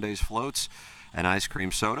 shakes, sundaes, floats, and ice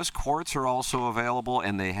cream sodas. Quarts are also available,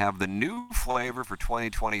 and they have the new flavor for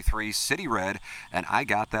 2023, City Red, and I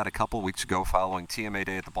got that a couple weeks ago following TMA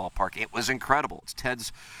Day at the ballpark. It was incredible. It's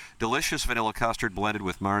Ted's delicious vanilla custard blended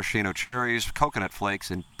with maraschino cherries, coconut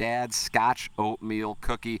flakes, and Dad's Scotch oatmeal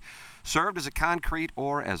cookie. Served as a concrete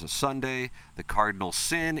or as a sundae, the Cardinal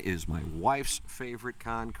Sin is my wife's favorite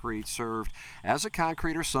concrete. Served as a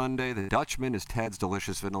concrete or sundae, the Dutchman is Ted's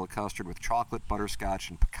delicious vanilla custard with chocolate, butterscotch,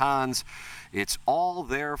 and pecans. It's all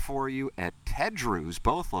there for you at Ted Drew's.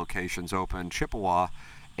 Both locations open, Chippewa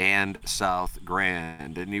and South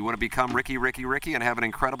Grand. And you want to become Ricky and have an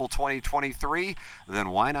incredible 2023? Then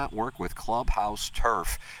why not work with Clubhouse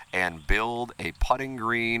Turf and build a putting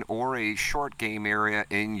green or a short game area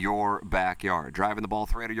in your backyard? Driving the ball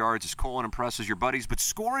 300 yards is cool and impresses your buddies, but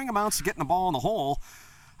scoring amounts to getting the ball in the hole.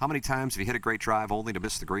 How many times have you hit a great drive only to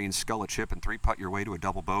miss the green, scull a chip, and three-putt your way to a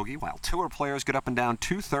double bogey? While tour players get up and down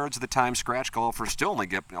 2/3 of the time, scratch golfers still only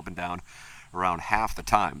get up and down around half the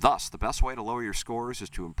time. Thus, the best way to lower your scores is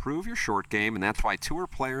to improve your short game, and that's why tour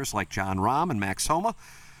players like John Rahm and Max Homa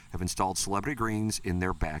have installed Celebrity Greens in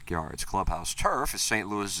their backyards. Clubhouse Turf is St.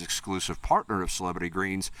 Louis' exclusive partner of Celebrity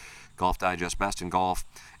Greens, Golf Digest Best in Golf,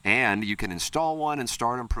 and you can install one and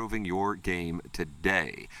start improving your game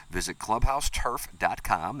today. Visit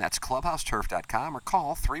clubhouseturf.com. That's clubhouseturf.com, or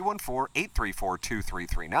call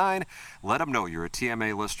 314-834-2339. Let them know you're a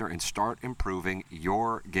TMA listener and start improving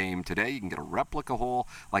your game today. You can get a replica hole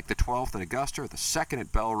like the 12th at Augusta or the 2nd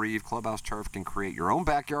at Belle Reve. Clubhouse Turf can create your own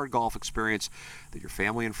backyard golf experience that your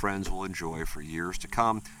family and friends will enjoy for years to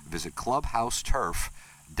come. Visit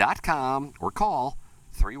clubhouseturf.com or call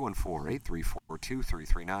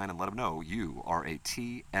 314-834-2339 and let them know you are a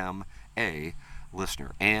TMA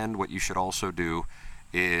listener. And what you should also do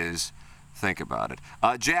is think about it.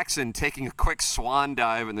 Jackson, taking a quick swan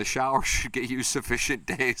dive in the shower should get you sufficient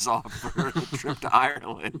days off for the trip to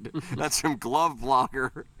Ireland. That's from glove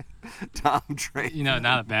blogger Tom Drake.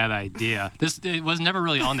 Not a bad idea. It was never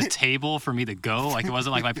really on the table for me to go. Like, it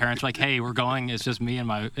wasn't like my parents were like, "Hey, we're going. It's just me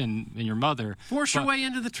and your mother." Force your way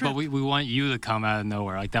into the trip. But we want you to come out of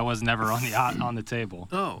nowhere. Like, that was never on the table.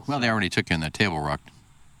 Oh. Well, they already took you on that Table Rock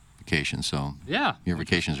vacation, so yeah, your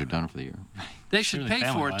vacations are done for the year. They should pay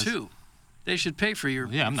for it too. They should pay for your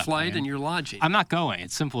flight and your lodging. I'm not going.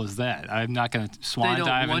 It's simple as that. I'm not going to swan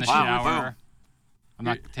dive in the shower. I'm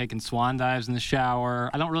not taking swan dives in the shower.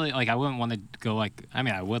 I don't really, I wouldn't want to go, I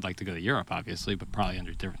would like to go to Europe, obviously, but probably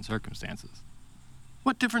under different circumstances.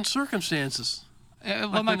 What different circumstances?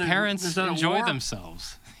 Let my parents enjoy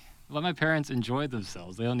themselves. Let my parents enjoy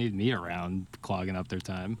themselves. They don't need me around clogging up their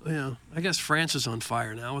time. Yeah. I guess France is on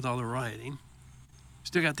fire now with all the rioting.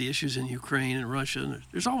 Still got the issues in Ukraine and Russia. And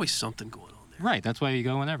there's always something going on there. Right. That's why you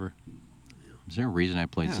go whenever. Is there a reason I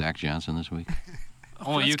played Zach Johnson this week?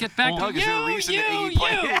 Let's get back to is there a reason that he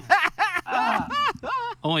played?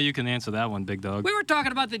 Only you can answer that one, Big Dog. We were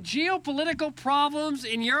talking about the geopolitical problems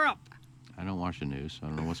in Europe. I don't watch the news, so I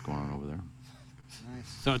don't know what's going on over there.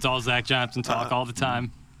 So it's all Zach Johnson talk all the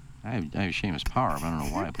time. I have Seamus Power, but I don't know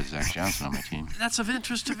why I put Zach Johnson on my team. That's of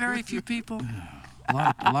interest to very few people.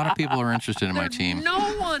 A lot of people are interested in my team. No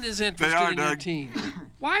one is interested in your team.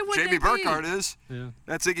 Why would Jamie they be? Burkhardt is. Yeah.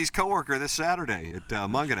 That's Iggy's coworker this Saturday at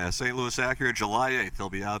Munganess, St. Louis Acura, July 8th.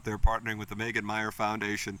 They'll be out there partnering with the Megan Meyer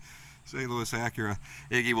Foundation. St. Louis Acura.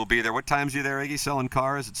 Iggy will be there. What time's you there, Iggy, selling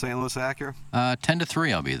cars at St. Louis Acura? 10 to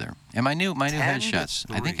 3 I'll be there. And my new headshots.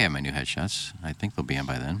 I think I have my new headshots. I think they'll be in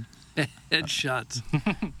by then. Headshots.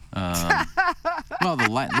 Well, the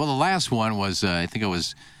last one was I think I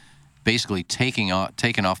was basically taken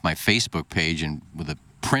off my Facebook page and with a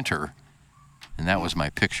printer, and that was my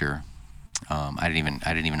picture. I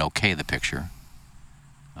didn't even okay the picture.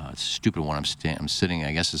 It's a stupid one. I'm sitting.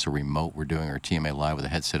 I guess it's a remote. We're doing our TMA live with a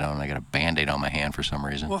headset on, and I got a Band-Aid on my hand for some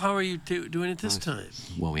reason. Well, how are you doing it this time?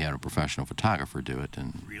 Well, we had a professional photographer do it,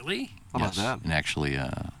 and really, how about that? And actually,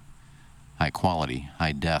 high quality,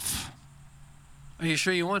 high def. Are you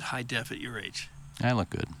sure you want high def at your age? I look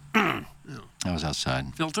good. I was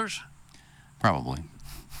outside. Filters? Probably.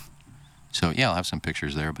 So, yeah, I'll have some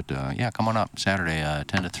pictures there. But, yeah, come on up Saturday,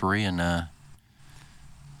 10 to 3, and have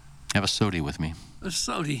a sody with me. A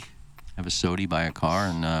sody. Have a sody, buy a car,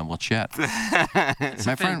 and we'll chat. It's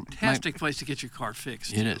a fantastic place to get your car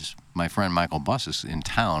fixed. It is. My friend Michael Buss is in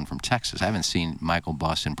town from Texas. I haven't seen Michael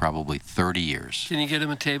Buss in probably 30 years. Can you get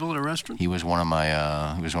him a table at a restaurant? He was one of my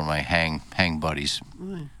hang buddies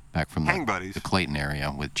back from the Clayton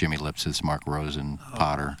area with Jimmy Lipsitz, Mark Rosen,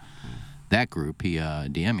 Potter. That group, he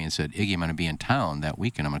DM'd me and said, Iggy, I'm going to be in town that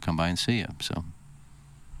weekend. I'm going to come by and see you. So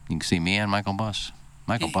you can see me and Michael Buss.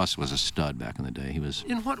 Michael Buss was a stud back in the day. He was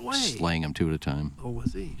in what way? Slaying them two at a time. Oh,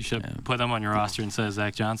 was he? You should put him on your roster instead of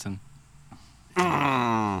Zach Johnson.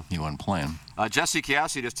 He wasn't playing. Jesse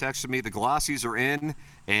Chiassi just texted me. The Glossies are in,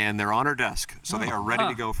 and they're on her desk. So they are ready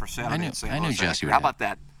to go for Saturday at St. I knew Louis. Jesse would How have- about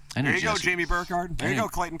that? I knew There you go, Jesse- Jamie Burkhardt. There you go,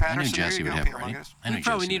 Clayton I knew Patterson. Jesse There would you have go, it ready. Humongous. I knew We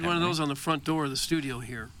probably Jesse need would one of have it those on the front door of the studio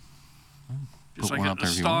here. Just Put like one a up there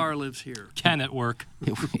if you star want. lives here. Can it work?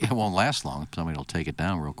 It won't last long. Somebody will take it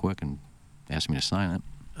down real quick and ask me to sign it.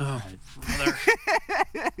 Oh, brother.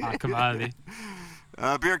 Hot commodity.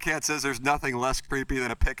 Beer Cat says there's nothing less creepy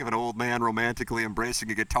than a pic of an old man romantically embracing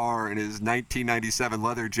a guitar in his 1997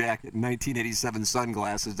 leather jacket and 1987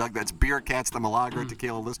 sunglasses. Doug, that's Beer Cat's the Milagro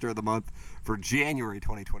Tequila Lister of the Month for January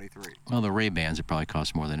 2023. Well, the Ray-Bans, it probably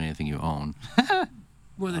cost more than anything you own.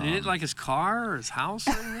 More than it, like his car or his house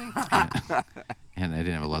or anything? And I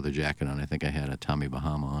didn't have a leather jacket on. I think I had a Tommy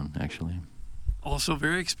Bahama on, actually. Also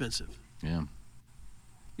very expensive. Yeah.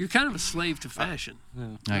 You're kind of a slave to fashion.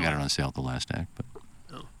 I got it on sale at the last act, but...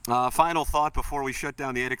 Final thought before we shut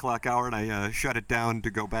down the 8 o'clock hour, and I shut it down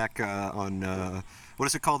to go back on, what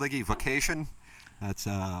is it called, Iggy? Vacation? That's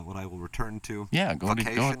what I will return to. Yeah,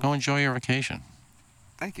 go enjoy your vacation.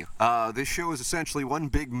 Thank you. This show is essentially one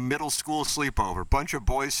big middle school sleepover. Bunch of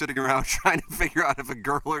boys sitting around trying to figure out if a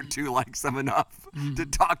girl or two likes them enough to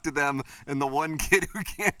talk to them, and the one kid who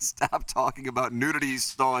can't stop talking about nudity he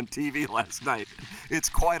saw on TV last night. It's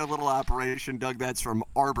quite a little operation, Doug. That's from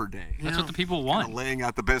Arbor Day. That's what the people want. Kinda laying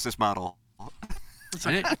out the business model. It's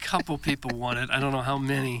like a couple people want it. I don't know how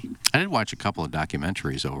many. I did watch a couple of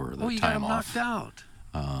documentaries over the Oh, you got time them off. knocked out.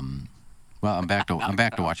 Well, I'm back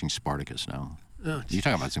to watching Spartacus now. Oh, You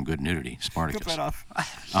talk about some good nudity, Spartacus.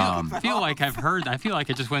 I feel like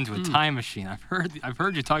I just went into a time machine. I've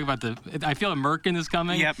heard you talk about I feel a Merkin is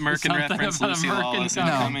coming. Yep, Merkin Something reference. about a Lucy Merkin Lawless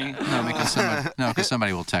coming. incoming. No, because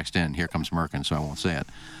somebody will text in, here comes Merkin, so I won't say it.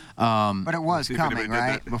 But it was coming,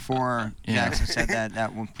 right? Before Jackson said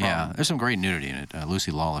that one. Yeah, there's some great nudity in it. Lucy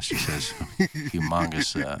Lawless, she says,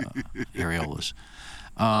 humongous areolas.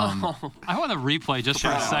 I want to replay just for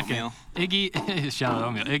a Shout out second. Oatmeal. Iggy, shout out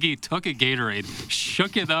Oatmeal. Iggy took a Gatorade,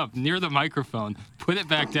 shook it up near the microphone, put it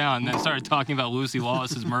back down, and then started talking about Lucy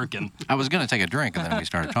Lawless's Merkin. I was going to take a drink, and then we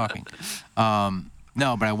started talking.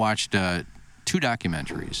 No, but I watched 2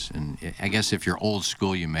 documentaries, and I guess if you're old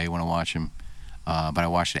school, you may want to watch them. But I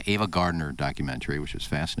watched an Ava Gardner documentary, which was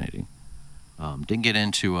fascinating. Didn't get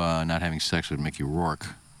into not having sex with Mickey Rourke.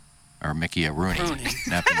 Or Mickey Rooney.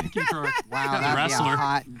 Not the- Wow, that'd wrestler. be a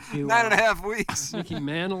hot duo. 9.5 weeks. Mickey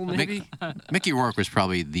Mantle, maybe? Mickey Rourke was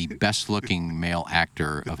probably the best-looking male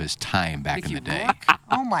actor of his time back in the day.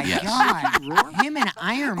 Oh my Yes. God! Him and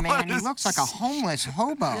Iron Man, he looks like a homeless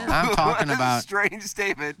hobo. I'm talking What a about strange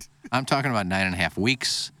statement. 9.5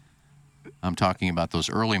 weeks. I'm talking about those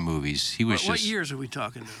early movies. He was What just years are we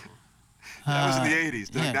talking now? That was in the 80s,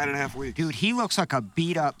 Doug. yeah. 9.5 weeks. Dude, he looks like a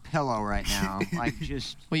beat-up pillow right now. Like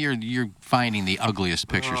just. well, you're finding the ugliest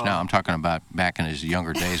pictures now. I'm talking about back in his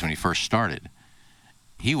younger days when he first started.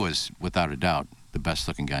 He was, without a doubt, the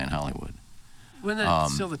best-looking guy in Hollywood. Wasn't that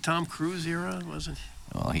still the Tom Cruise era, wasn't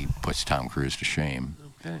it? Well, he puts Tom Cruise to shame.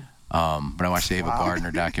 Okay. But I watched the Ava Gardner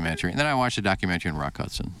documentary, and then I watched a documentary on Rock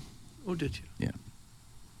Hudson. Oh, did you? Yeah.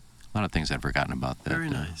 A lot of things I'd forgotten about that. Very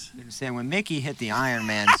nice. Saying when Mickey hit the Iron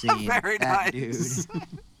Man scene, Very that nice. dude.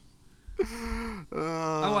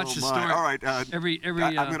 I watched the my. story. All right. Every.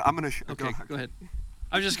 I'm gonna. Okay, go ahead.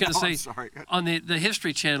 I was just going to Oh, I'm say, sorry. on the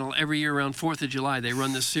History Channel, every year around 4th of July, they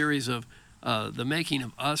run this series of the making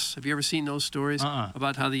of us. Have you ever seen those stories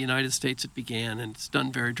about how the United States it began? And it's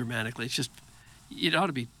done very dramatically. It's just, it ought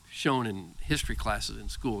to be shown in history classes in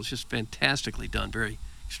school. It's just fantastically done,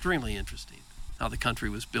 extremely interesting, how the country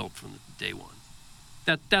was built from day one.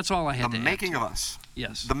 That's all I had to The add Making to of it. Us.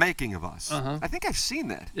 Yes. The Making of Us. Uh-huh. I think I've seen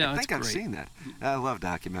that. Yeah, I think it's I've great. seen that. I love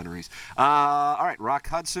documentaries. All right, Rock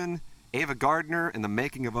Hudson, Ava Gardner, and The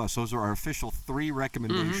Making of Us. Those are our official 3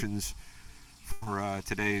 recommendations for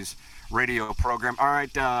today's radio program. All right,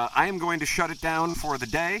 I am going to shut it down for the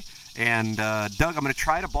day. And, Doug, I'm going to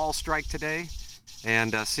try to ball strike today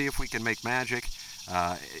and see if we can make magic.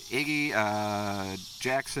 Iggy,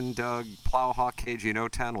 Jackson, Doug, Plowhawk, KG, and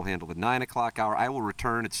O-Town will handle the 9 o'clock hour. I will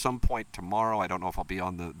return at some point tomorrow. I don't know if I'll be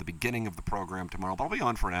on the beginning of the program tomorrow, but I'll be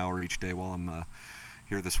on for an hour each day while I'm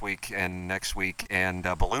here this week and next week. And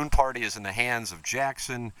Balloon Party is in the hands of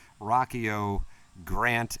Jackson, Rocky O,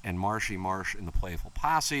 Grant, and Marshy Marsh in the Playful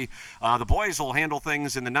Posse. The boys will handle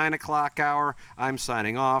things in the 9 o'clock hour. I'm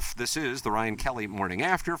signing off. This is the Ryan Kelly Morning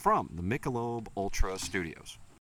After from the Michelob Ultra Studios.